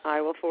 Excellent.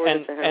 I will forward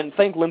it to her. And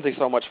thank Lindsay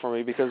so much for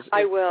me, because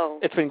I will.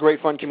 It's been great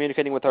fun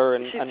communicating with her.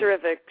 She's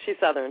terrific. She's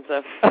Southern,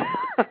 so.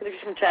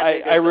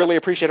 I really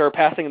appreciate her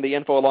passing the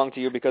info along to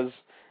you, because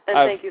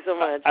thank you so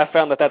much. I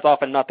found that's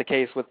often not the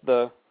case with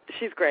the.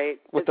 She's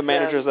great. With the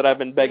managers that I've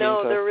been begging.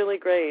 No, they're really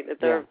great.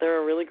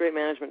 They're a really great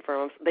management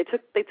firm. They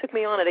took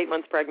me on at 8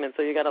 months pregnant,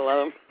 so you got to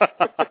love them.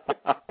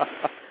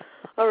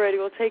 All righty,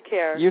 well, take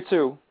care. You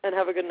too. And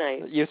have a good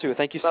night. You too.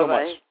 Thank you so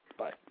much.